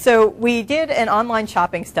 So we did an online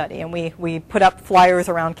shopping study, and we put up flyers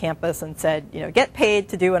around campus and said, you know, get paid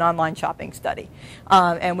to do an online shopping study.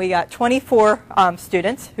 And we got 24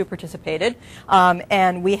 students who participated,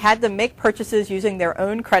 and we had them make purchases using their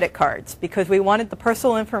own credit cards because we wanted the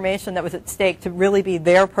personal information that was at stake to really be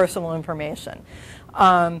their personal information.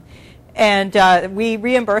 And we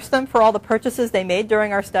reimbursed them for all the purchases they made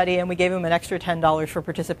during our study, and we gave them an extra $10 for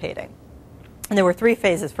participating. And there were 3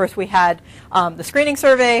 phases. First, we had the screening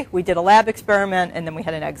survey, we did a lab experiment, and then we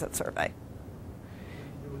had an exit survey.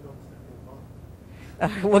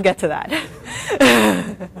 We'll get to that.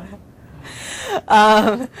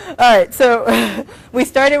 All right, so we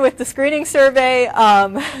started with the screening survey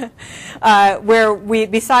where we,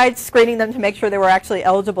 besides screening them to make sure they were actually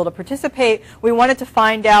eligible to participate, we wanted to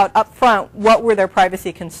find out up front what were their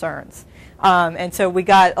privacy concerns. And so we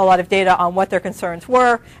got a lot of data on what their concerns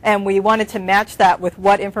were, and we wanted to match that with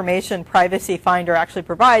what information Privacy Finder actually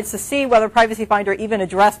provides to see whether Privacy Finder even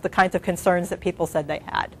addressed the kinds of concerns that people said they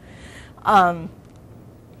had.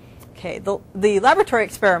 Okay, the laboratory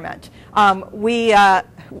experiment. You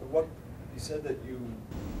said that you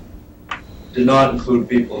did not include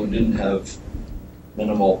people who didn't have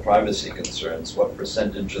minimal privacy concerns. What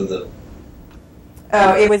percentage of the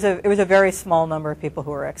it was a very small number of people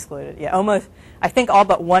who were excluded. Yeah, almost. I think all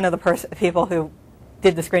but one of the people who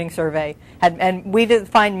did the screening survey had, and we did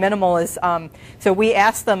find minimal as. So we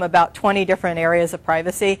asked them about 20 different areas of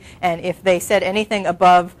privacy, and if they said anything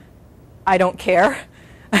above, "I don't care,"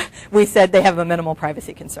 we said they have a minimal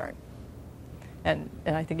privacy concern. And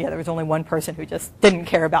I think there was only one person who just didn't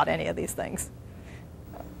care about any of these things.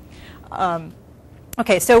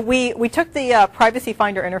 Okay, so we took the Privacy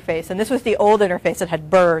Finder interface, and this was the old interface that had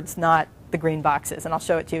birds, not the green boxes, and I'll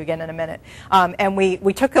show it to you again in a minute. And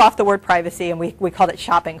we took off the word privacy, and we called it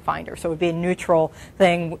Shopping Finder, so it would be a neutral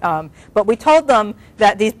thing. But we told them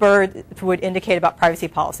that these birds would indicate about privacy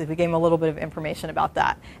policies. We gave them a little bit of information about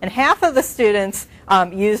that. And half of the students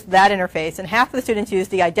used that interface, and half of the students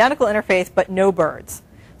used the identical interface, but no birds.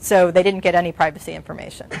 So they didn't get any privacy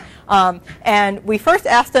information. And we first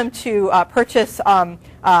asked them to purchase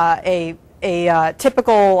a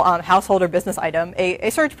typical household or business item, a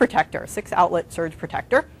surge protector, a 6-outlet surge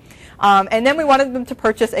protector. And then we wanted them to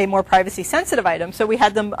purchase a more privacy-sensitive item, so we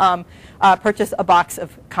had them purchase a box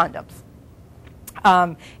of condoms.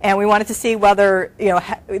 And we wanted to see whether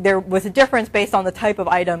there was a difference based on the type of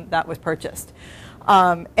item that was purchased.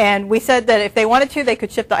 And we said that if they wanted to, they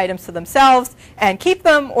could ship the items to themselves and keep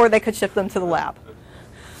them, or they could ship them to the lab.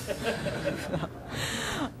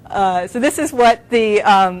 So this is what the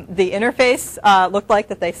interface looked like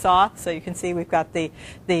that they saw. So you can see we've got the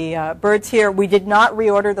birds here. We did not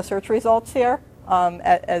reorder the search results here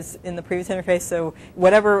as in the previous interface. So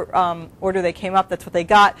whatever order they came up, that's what they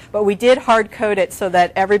got. But we did hard code it so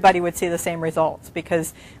that everybody would see the same results.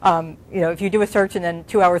 Because if you do a search and then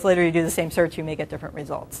 2 hours later you do the same search, you may get different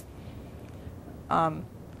results.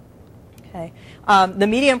 Okay. The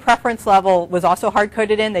medium preference level was also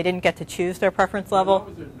hard-coded in. They didn't get to choose their preference level. Why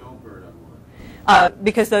was there no bird on one?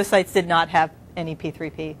 Because those sites did not have any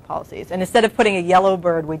P3P policies. And instead of putting a yellow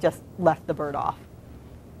bird, we just left the bird off.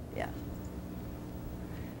 Yeah.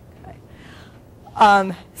 Okay.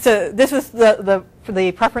 So this was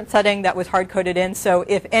the preference setting that was hard-coded in. So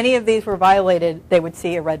if any of these were violated, they would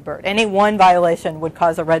see a red bird. Any one violation would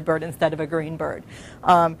cause a red bird instead of a green bird.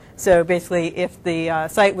 So basically, if the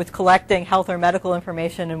site was collecting health or medical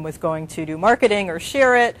information and was going to do marketing or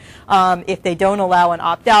share it, if they don't allow an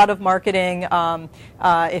opt-out of marketing,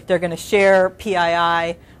 if they're going to share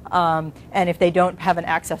PII, and if they don't have an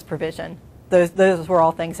access provision, those were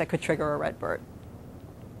all things that could trigger a red bird.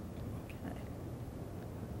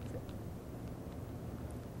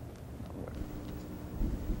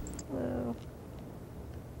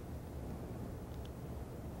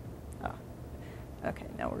 Okay,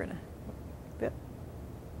 now we're going to,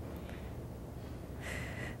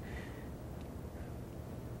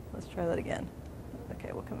 let's try that again.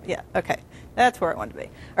 Okay, we'll come, yeah, okay. That's where I want to be.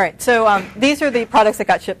 All right, so these are the products that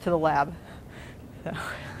got shipped to the lab. So.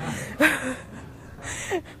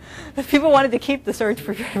 If people wanted to keep the surge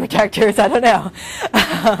protectors, I don't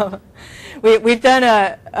know. We've done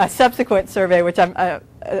a subsequent survey, which a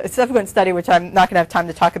subsequent study, which I'm not going to have time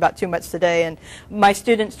to talk about too much today. And my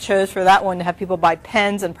students chose for that one to have people buy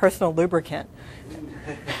pens and personal lubricant.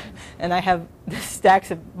 And I have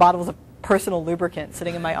stacks of bottles of personal lubricant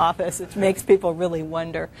sitting in my office, which makes people really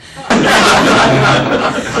wonder.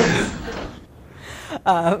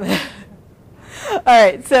 All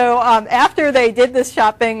right, so after they did this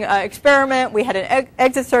shopping experiment, we had an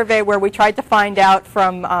exit survey where we tried to find out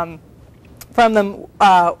from them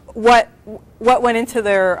what went into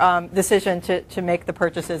their decision to make the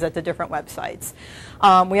purchases at the different websites.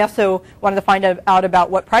 We also wanted to find out about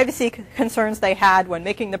what privacy concerns they had when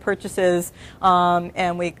making the purchases,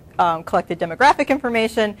 and we collected demographic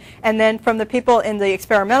information. And then from the people in the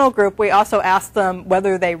experimental group, we also asked them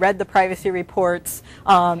whether they read the privacy reports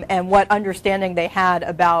and what understanding they had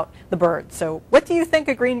about the bird. So what do you think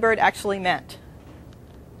a green bird actually meant?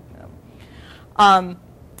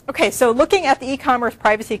 Okay, so looking at the e-commerce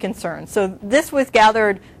privacy concerns. So this was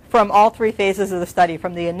gathered from all three phases of the study,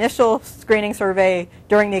 from the initial screening survey,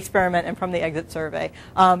 during the experiment, and from the exit survey.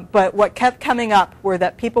 But what kept coming up were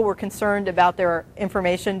that people were concerned about their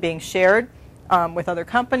information being shared with other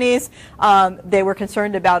companies. They were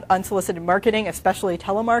concerned about unsolicited marketing, especially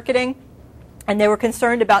telemarketing. And they were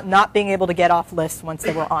concerned about not being able to get off lists once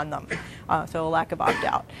they were on them, so a lack of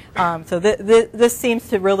opt-out. So this seems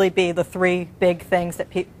to really be the three big things that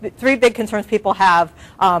three big concerns people have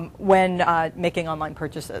when making online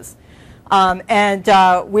purchases.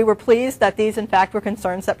 And we were pleased that these, in fact, were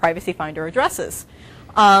concerns that Privacy Finder addresses.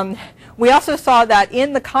 We also saw that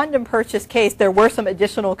in the condom purchase case, there were some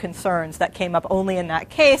additional concerns that came up only in that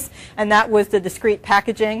case, and that was the discrete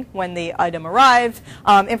packaging when the item arrived,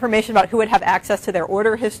 information about who would have access to their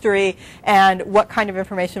order history, and what kind of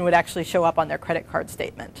information would actually show up on their credit card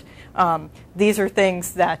statement. These are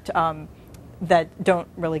things that that don't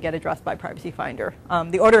really get addressed by Privacy Finder.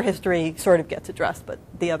 The order history sort of gets addressed, but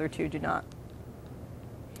the other two do not.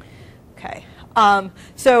 Okay.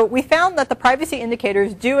 So we found that the privacy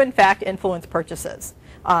indicators do, in fact, influence purchases.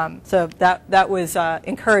 So that was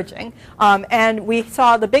encouraging. And we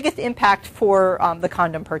saw the biggest impact for the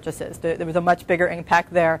condom purchases. There was a much bigger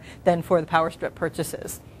impact there than for the PowerStrip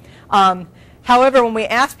purchases. However, when we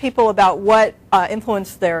asked people about what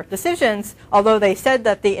influenced their decisions, although they said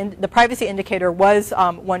that the privacy indicator was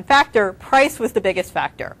one factor, price was the biggest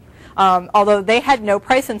factor. Although they had no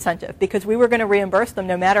price incentive because we were going to reimburse them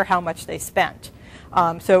no matter how much they spent.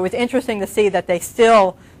 So it was interesting to see that they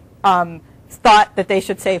still thought that they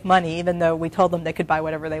should save money even though we told them they could buy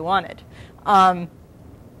whatever they wanted. But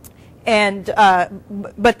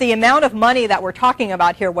the amount of money that we're talking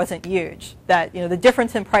about here wasn't huge. That, the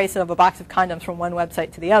difference in price of a box of condoms from one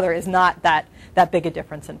website to the other is not that big a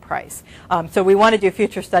difference in price. So we want to do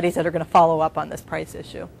future studies that are going to follow up on this price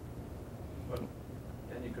issue.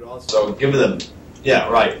 So give them, yeah,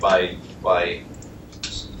 right, by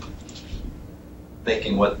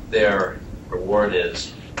making what their reward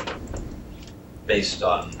is based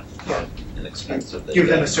on inexpensive. Give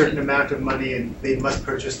them a certain amount of money and they must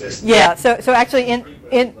purchase this. Yeah, so actually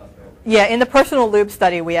in the personal lube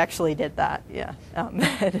study we actually did that, yeah.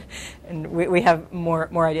 And we have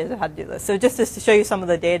more ideas of how to do this. So just to show you some of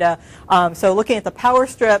the data, so looking at the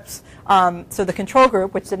PowerStrips, so the control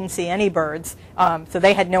group, which didn't see any birds, so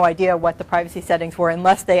they had no idea what the privacy settings were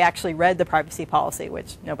unless they actually read the privacy policy,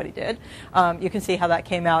 which nobody did. You can see how that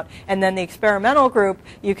came out. And then the experimental group,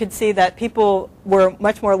 you could see that people were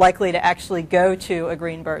much more likely to actually go to a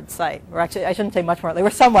green bird site. Or actually, I shouldn't say much more. They were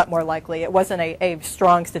somewhat more likely. It wasn't a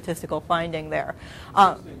strong statistical finding there.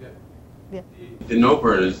 Yeah. The no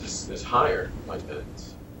bird is higher like that.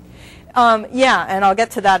 Yeah, and I'll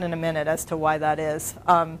get to that in a minute as to why that is.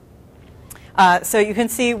 So you can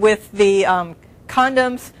see with the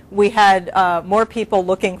condoms, we had more people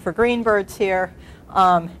looking for green birds here.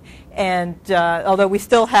 Although we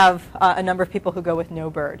still have a number of people who go with no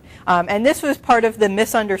bird. And this was part of the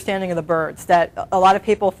misunderstanding of the birds, that a lot of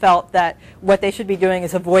people felt that what they should be doing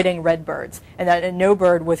is avoiding red birds, and that a no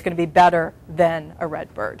bird was going to be better than a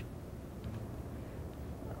red bird.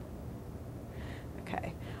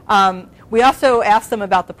 Okay. We also asked them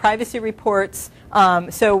about the privacy reports.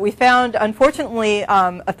 So we found, unfortunately,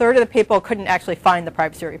 a third of the people couldn't actually find the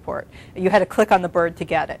privacy report. You had to click on the bird to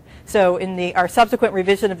get it. So in our subsequent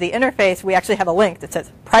revision of the interface, we actually have a link that says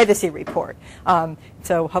privacy report.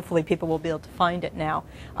 So hopefully people will be able to find it now.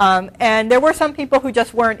 And there were some people who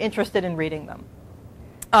just weren't interested in reading them.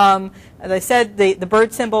 As I said, the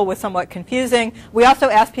bird symbol was somewhat confusing. We also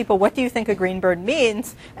asked people, what do you think a green bird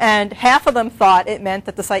means? And half of them thought it meant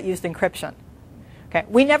that the site used encryption. Okay.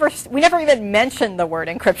 We never even mentioned the word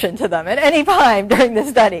encryption to them at any time during the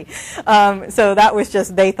study. So that was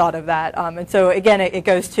just, they thought of that. And so again, it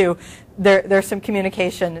goes to, there's some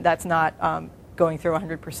communication that's not going through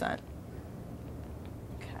 100%.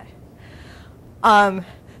 Okay.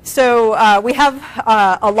 So we have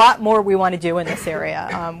a lot more we want to do in this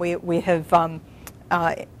area. We have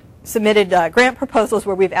submitted grant proposals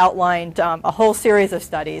where we've outlined a whole series of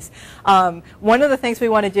studies. One of the things we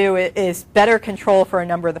want to do is better control for a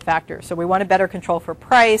number of the factors. So we want to better control for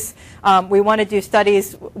price. We want to do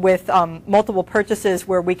studies with multiple purchases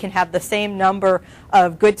where we can have the same number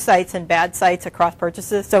of good sites and bad sites across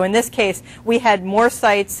purchases. So in this case, we had more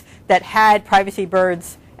sites that had privacy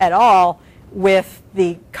birds at all with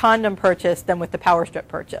the condom purchase than with the PowerStrip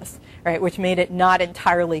purchase, right, which made it not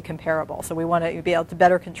entirely comparable. So we want to be able to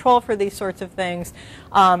better control for these sorts of things.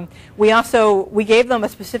 We gave them a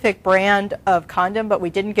specific brand of condom, but we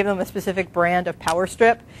didn't give them a specific brand of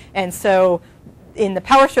PowerStrip. And so in the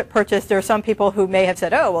PowerStrip purchase, there are some people who may have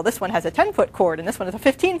said, oh, well, this one has a 10-foot cord and this one has a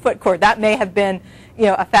 15-foot cord. That may have been,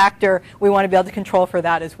 a factor. We want to be able to control for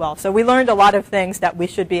that as well. So we learned a lot of things that we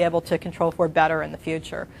should be able to control for better in the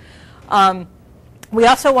future. We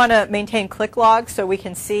also want to maintain click logs so we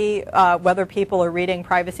can see whether people are reading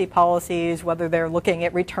privacy policies, whether they're looking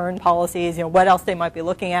at return policies, what else they might be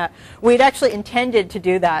looking at. We'd actually intended to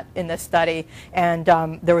do that in this study, and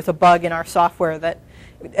there was a bug in our software that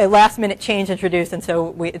a last-minute change introduced, and so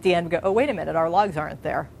we at the end go, oh, wait a minute, our logs aren't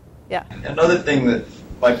there. Yeah. Another thing that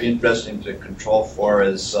might be interesting to control for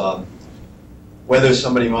is whether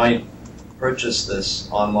somebody might purchase this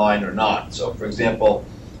online or not. So, for example,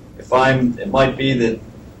 it might be that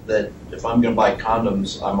if I'm going to buy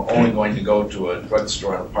condoms, I'm only going to go to a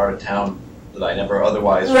drugstore in a part of town that I never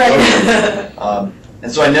otherwise would go to.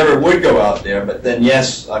 And so I never would go out there. But then,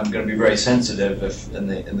 yes, I'm going to be very sensitive if in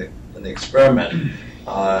the experiment.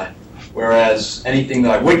 Whereas anything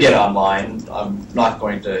that I would get online, I'm not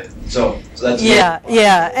going to. So that's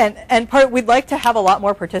and we'd like to have a lot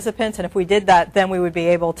more participants, and if we did that, then we would be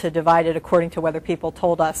able to divide it according to whether people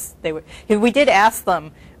told us they would. We did ask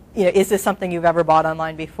them, is this something you've ever bought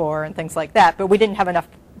online before, and things like that, but we didn't have enough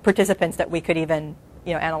participants that we could even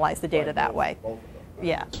analyze the data that way.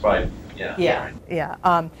 Yeah. Right. Yeah.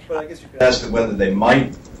 But I guess you could ask them whether they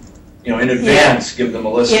might. In advance, give them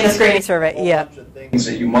a list of a screening survey, things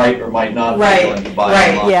that you might or might not be willing to buy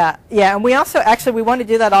online. Yeah, and we also, we want to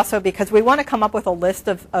do that also because we want to come up with a list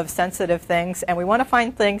of sensitive things, and we want to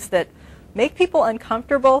find things that make people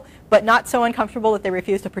uncomfortable, but not so uncomfortable that they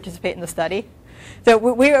refuse to participate in the study. So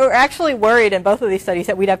we were actually worried in both of these studies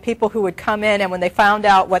that we'd have people who would come in and when they found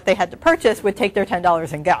out what they had to purchase would take their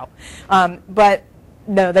 $10 and go. But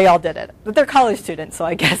no, they all did it. But they're college students, so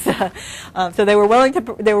I guess. So they were willing to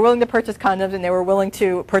purchase condoms, and they were willing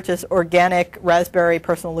to purchase organic raspberry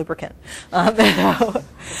personal lubricant.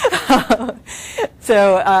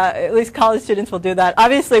 So at least college students will do that.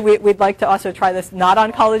 Obviously, we'd like to also try this not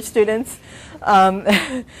on college students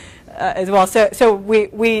as well. So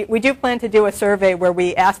we do plan to do a survey where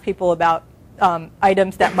we ask people about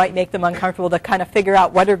items that might make them uncomfortable to kind of figure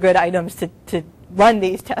out what are good items to run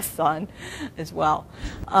these tests on as well.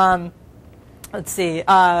 Let's see. We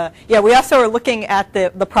also are looking at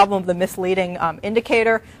the problem of the misleading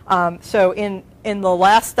indicator. So in the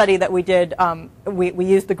last study that we did, we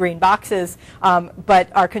used the green boxes, but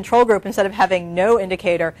our control group, instead of having no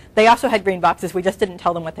indicator, they also had green boxes. We just didn't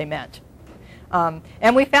tell them what they meant.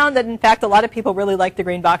 And we found that, in fact, a lot of people really liked the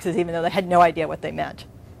green boxes even though they had no idea what they meant,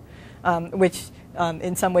 which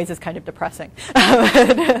in some ways is kind of depressing.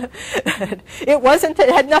 It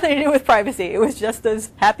had nothing to do with privacy. It was just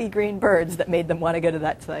those happy green birds that made them want to go to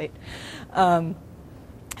that site.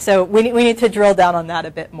 So we need to drill down on that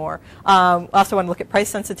a bit more. Also want to look at price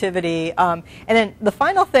sensitivity. And then the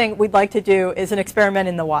final thing we'd like to do is an experiment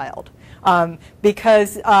in the wild.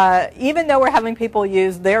 Because even though we're having people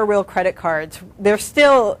use their real credit cards, they're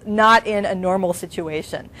still not in a normal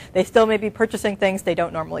situation. They still may be purchasing things they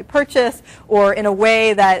don't normally purchase, or in a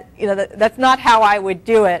way that, that's not how I would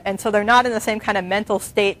do it. And so they're not in the same kind of mental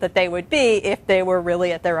state that they would be if they were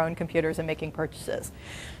really at their own computers and making purchases.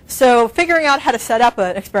 So figuring out how to set up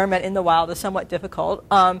an experiment in the wild is somewhat difficult,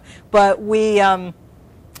 but we are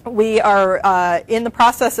in the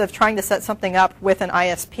process of trying to set something up with an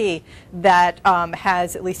ISP that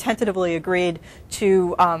has at least tentatively agreed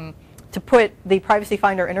to put the Privacy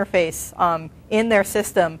Finder interface in their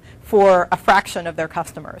system for a fraction of their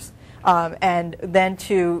customers, and then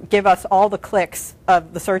to give us all the clicks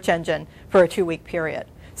of the search engine for a 2-week period.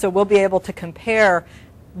 So we'll be able to compare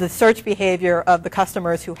the search behavior of the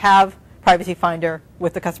customers who have Privacy Finder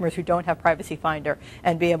with the customers who don't have Privacy Finder,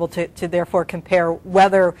 and be able to therefore compare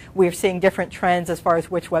whether we're seeing different trends as far as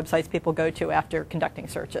which websites people go to after conducting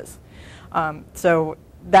searches. So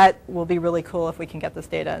that will be really cool if we can get this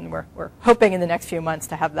data, and we're hoping in the next few months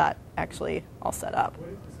to have that actually all set up.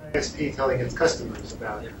 What is ISP telling its customers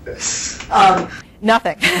about this?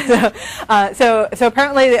 Nothing. So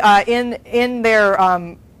apparently in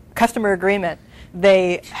their customer agreement,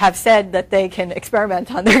 they have said that they can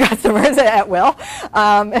experiment on their customers at will.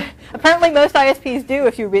 Apparently most ISPs do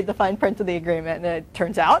if you read the fine print of the agreement, it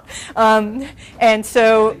turns out. And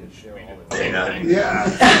so Yeah.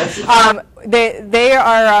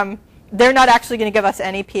 they're not actually going to give us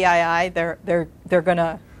any PII. They're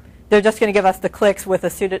just going to give us the clicks with a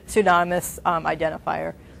pseudonymous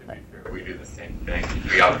identifier. We do the same thing.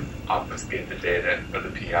 We obfuscate the data for the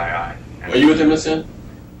PII. Are you with MSN?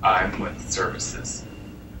 I'm with services.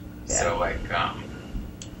 Yeah. So like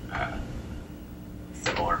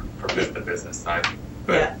similar for the business side.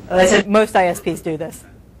 But yeah, I said most ISPs do this.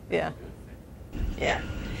 Yeah. Yeah.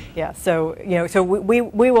 Yeah. So so we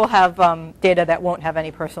will have data that won't have any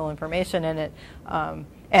personal information in it,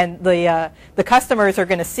 and the customers are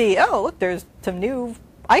going to see, oh, look, there's some new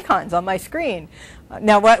icons on my screen.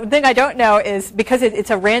 Now, one thing I don't know is, because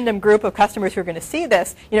it's a random group of customers who are going to see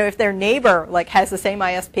this, if their neighbor has the same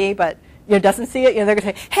ISP but doesn't see it, they're going to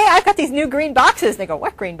say, hey, I've got these new green boxes. And they go,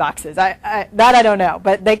 what green boxes? That I don't know.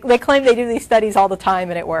 But they claim they do these studies all the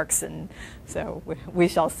time and it works, and so we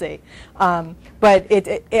shall see. But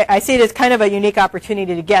I see it as kind of a unique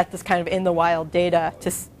opportunity to get this kind of in the wild data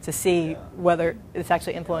to see whether this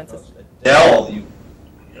actually influences. Dell,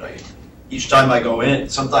 each time I go in,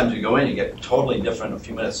 sometimes you go in, you get totally different. A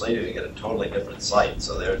few minutes later, you get a totally different site.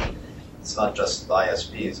 So it's not just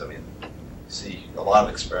ISPs. I mean, you see a lot of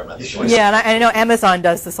experiments. Yeah, and I know Amazon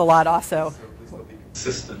does this a lot also.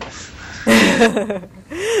 Consistent.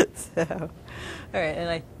 So, all right, and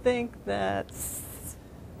I think that's,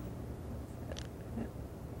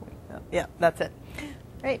 yeah, that's it.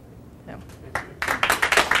 Great. So.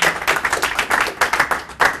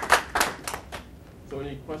 So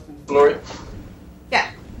any questions, Gloria?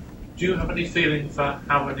 Yeah. Do you have any feeling for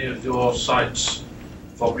how many of your sites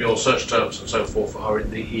from your search terms and so forth are in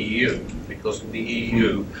the EU? Because in the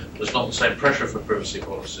EU, there's not the same pressure for privacy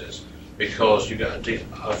policies, because you get a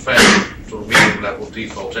fair sort of medium level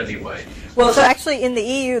default anyway. Well, so actually in the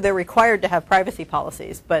EU, they're required to have privacy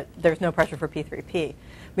policies, but there's no pressure for P3P.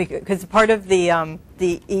 Because part of the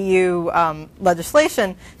EU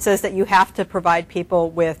legislation says that you have to provide people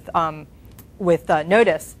with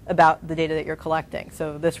notice about the data that you're collecting.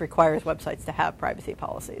 So this requires websites to have privacy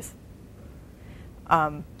policies.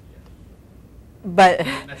 But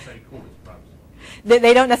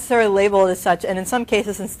they don't necessarily label it as such. And in some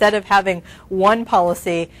cases, instead of having one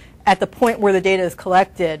policy, at the point where the data is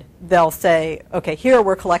collected, they'll say, okay, here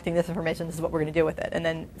we're collecting this information, this is what we're going to do with it. And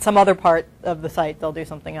then some other part of the site, they'll do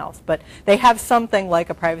something else. But they have something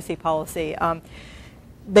like a privacy policy.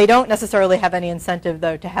 They don't necessarily have any incentive,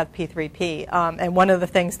 though, to have P3P. And one of the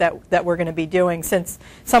things that we're going to be doing, since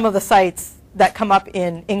some of the sites that come up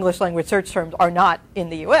in English language search terms are not in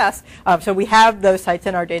the US, so we have those sites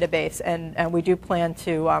in our database, and we do plan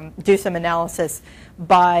to do some analysis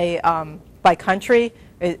by country.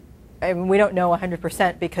 I mean, we don't know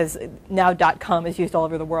 100% because now .com is used all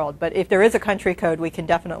over the world. But if there is a country code, we can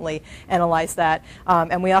definitely analyze that.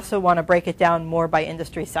 And we also want to break it down more by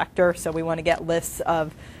industry sector. So we want to get lists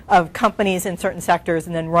of companies in certain sectors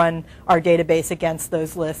and then run our database against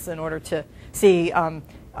those lists in order to see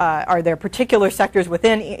are there particular sectors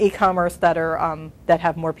within e-commerce that are that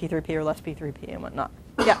have more P3P or less P3P and whatnot.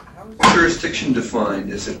 Yeah. How is jurisdiction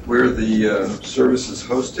defined? Is it where the service is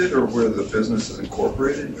hosted or where the business is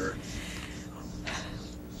incorporated? Or?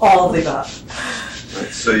 All of the above. Right,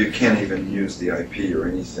 so you can't even use the IP or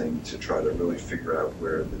anything to try to really figure out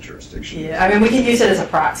where the jurisdiction is. Yeah, I mean, we can use it as a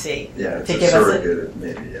proxy. Yeah, it's to a give surrogate,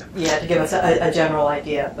 maybe, yeah. Yeah, to give us a general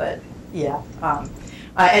idea, but yeah.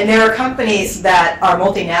 And there are companies that are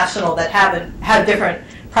multinational that have different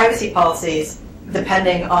privacy policies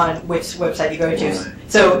depending on which website you go to. Right.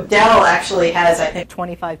 So Dell actually has, I think,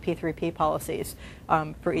 25 P3P policies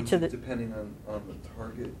for each of the... Depending on the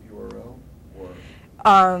target URL?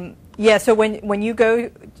 Or? Yeah, so when you go,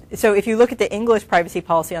 so if you look at the English privacy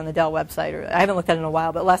policy on the Dell website, or I haven't looked at it in a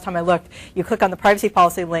while, but last time I looked, you click on the privacy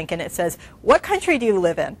policy link and it says, what country do you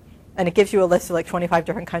live in? And it gives you a list of like 25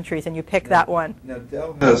 different countries, and you pick that one. Now,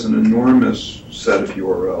 Dell has an enormous set of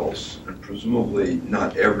URLs, and presumably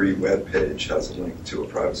not every web page has a link to a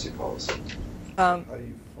privacy policy. How do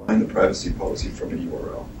you find the privacy policy from a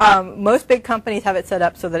URL? Most big companies have it set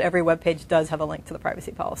up so that every web page does have a link to the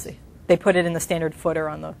privacy policy. They put it in the standard footer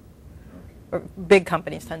on the... Or big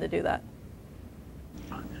companies tend to do that.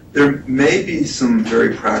 There may be some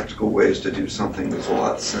very practical ways to do something that's a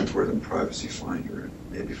lot simpler than Privacy Finder.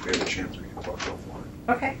 Maybe if we have a chance, we can talk offline.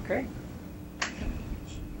 Okay, great.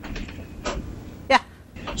 Yeah.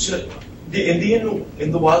 So,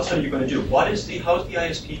 in the wild study you're going to do, how is the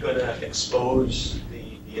ISP going to expose the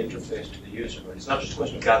interface to the user? It's not just a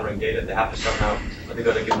question of gathering data. They have to somehow. Are they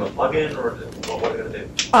going to give them a plugin, or what are they going to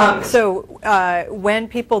do? So when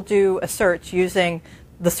people do a search using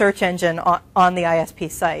the search engine on the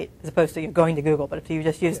ISP site, as opposed to going to Google, but if you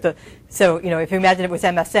just use the, so if you imagine it was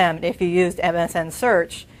MSN, if you used MSN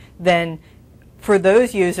search, then for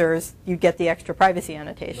those users, you get the extra privacy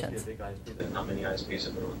annotations. Big ISP, but not many ISPs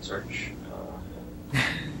have their own search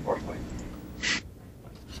or point.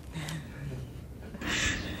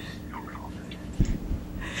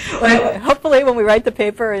 Well, hopefully when we write the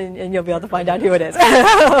paper and you'll be able to find out who it is.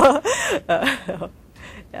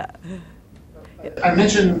 Yeah. I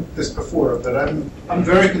mentioned this before, but I'm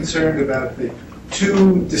very concerned about the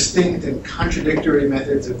two distinct and contradictory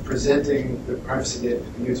methods of presenting the privacy data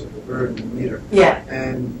to the user, the bird and the meter. Yeah.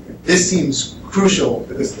 And this seems crucial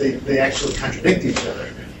because they actually contradict each other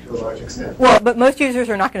to a large extent. Well, but most users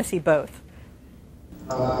are not going to see both.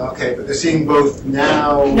 Okay, but they're seeing both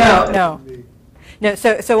now. No.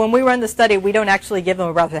 So when we run the study, we don't actually give them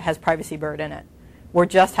a browser that has Privacy Bird in it. We're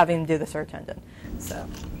just having them do the search engine. So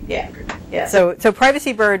yeah. So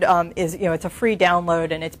Privacy Bird is it's a free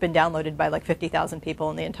download, and it's been downloaded by like 50,000 people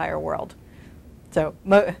in the entire world. So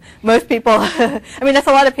most people, I mean that's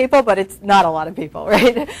a lot of people, but it's not a lot of people,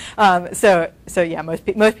 right? So yeah,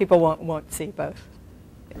 most people won't see both.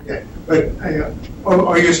 Okay, but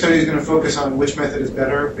are your studies going to focus on which method is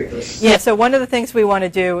better? Because yeah, so one of the things we want to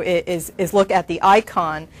do is look at the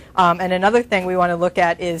icon, and another thing we want to look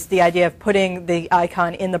at is the idea of putting the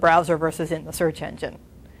icon in the browser versus in the search engine.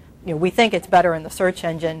 We think it's better in the search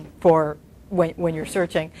engine for when you're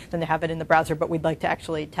searching than to have it in the browser, but we'd like to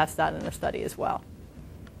actually test that in a study as well.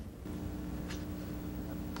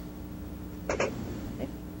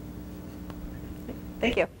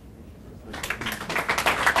 Thank you.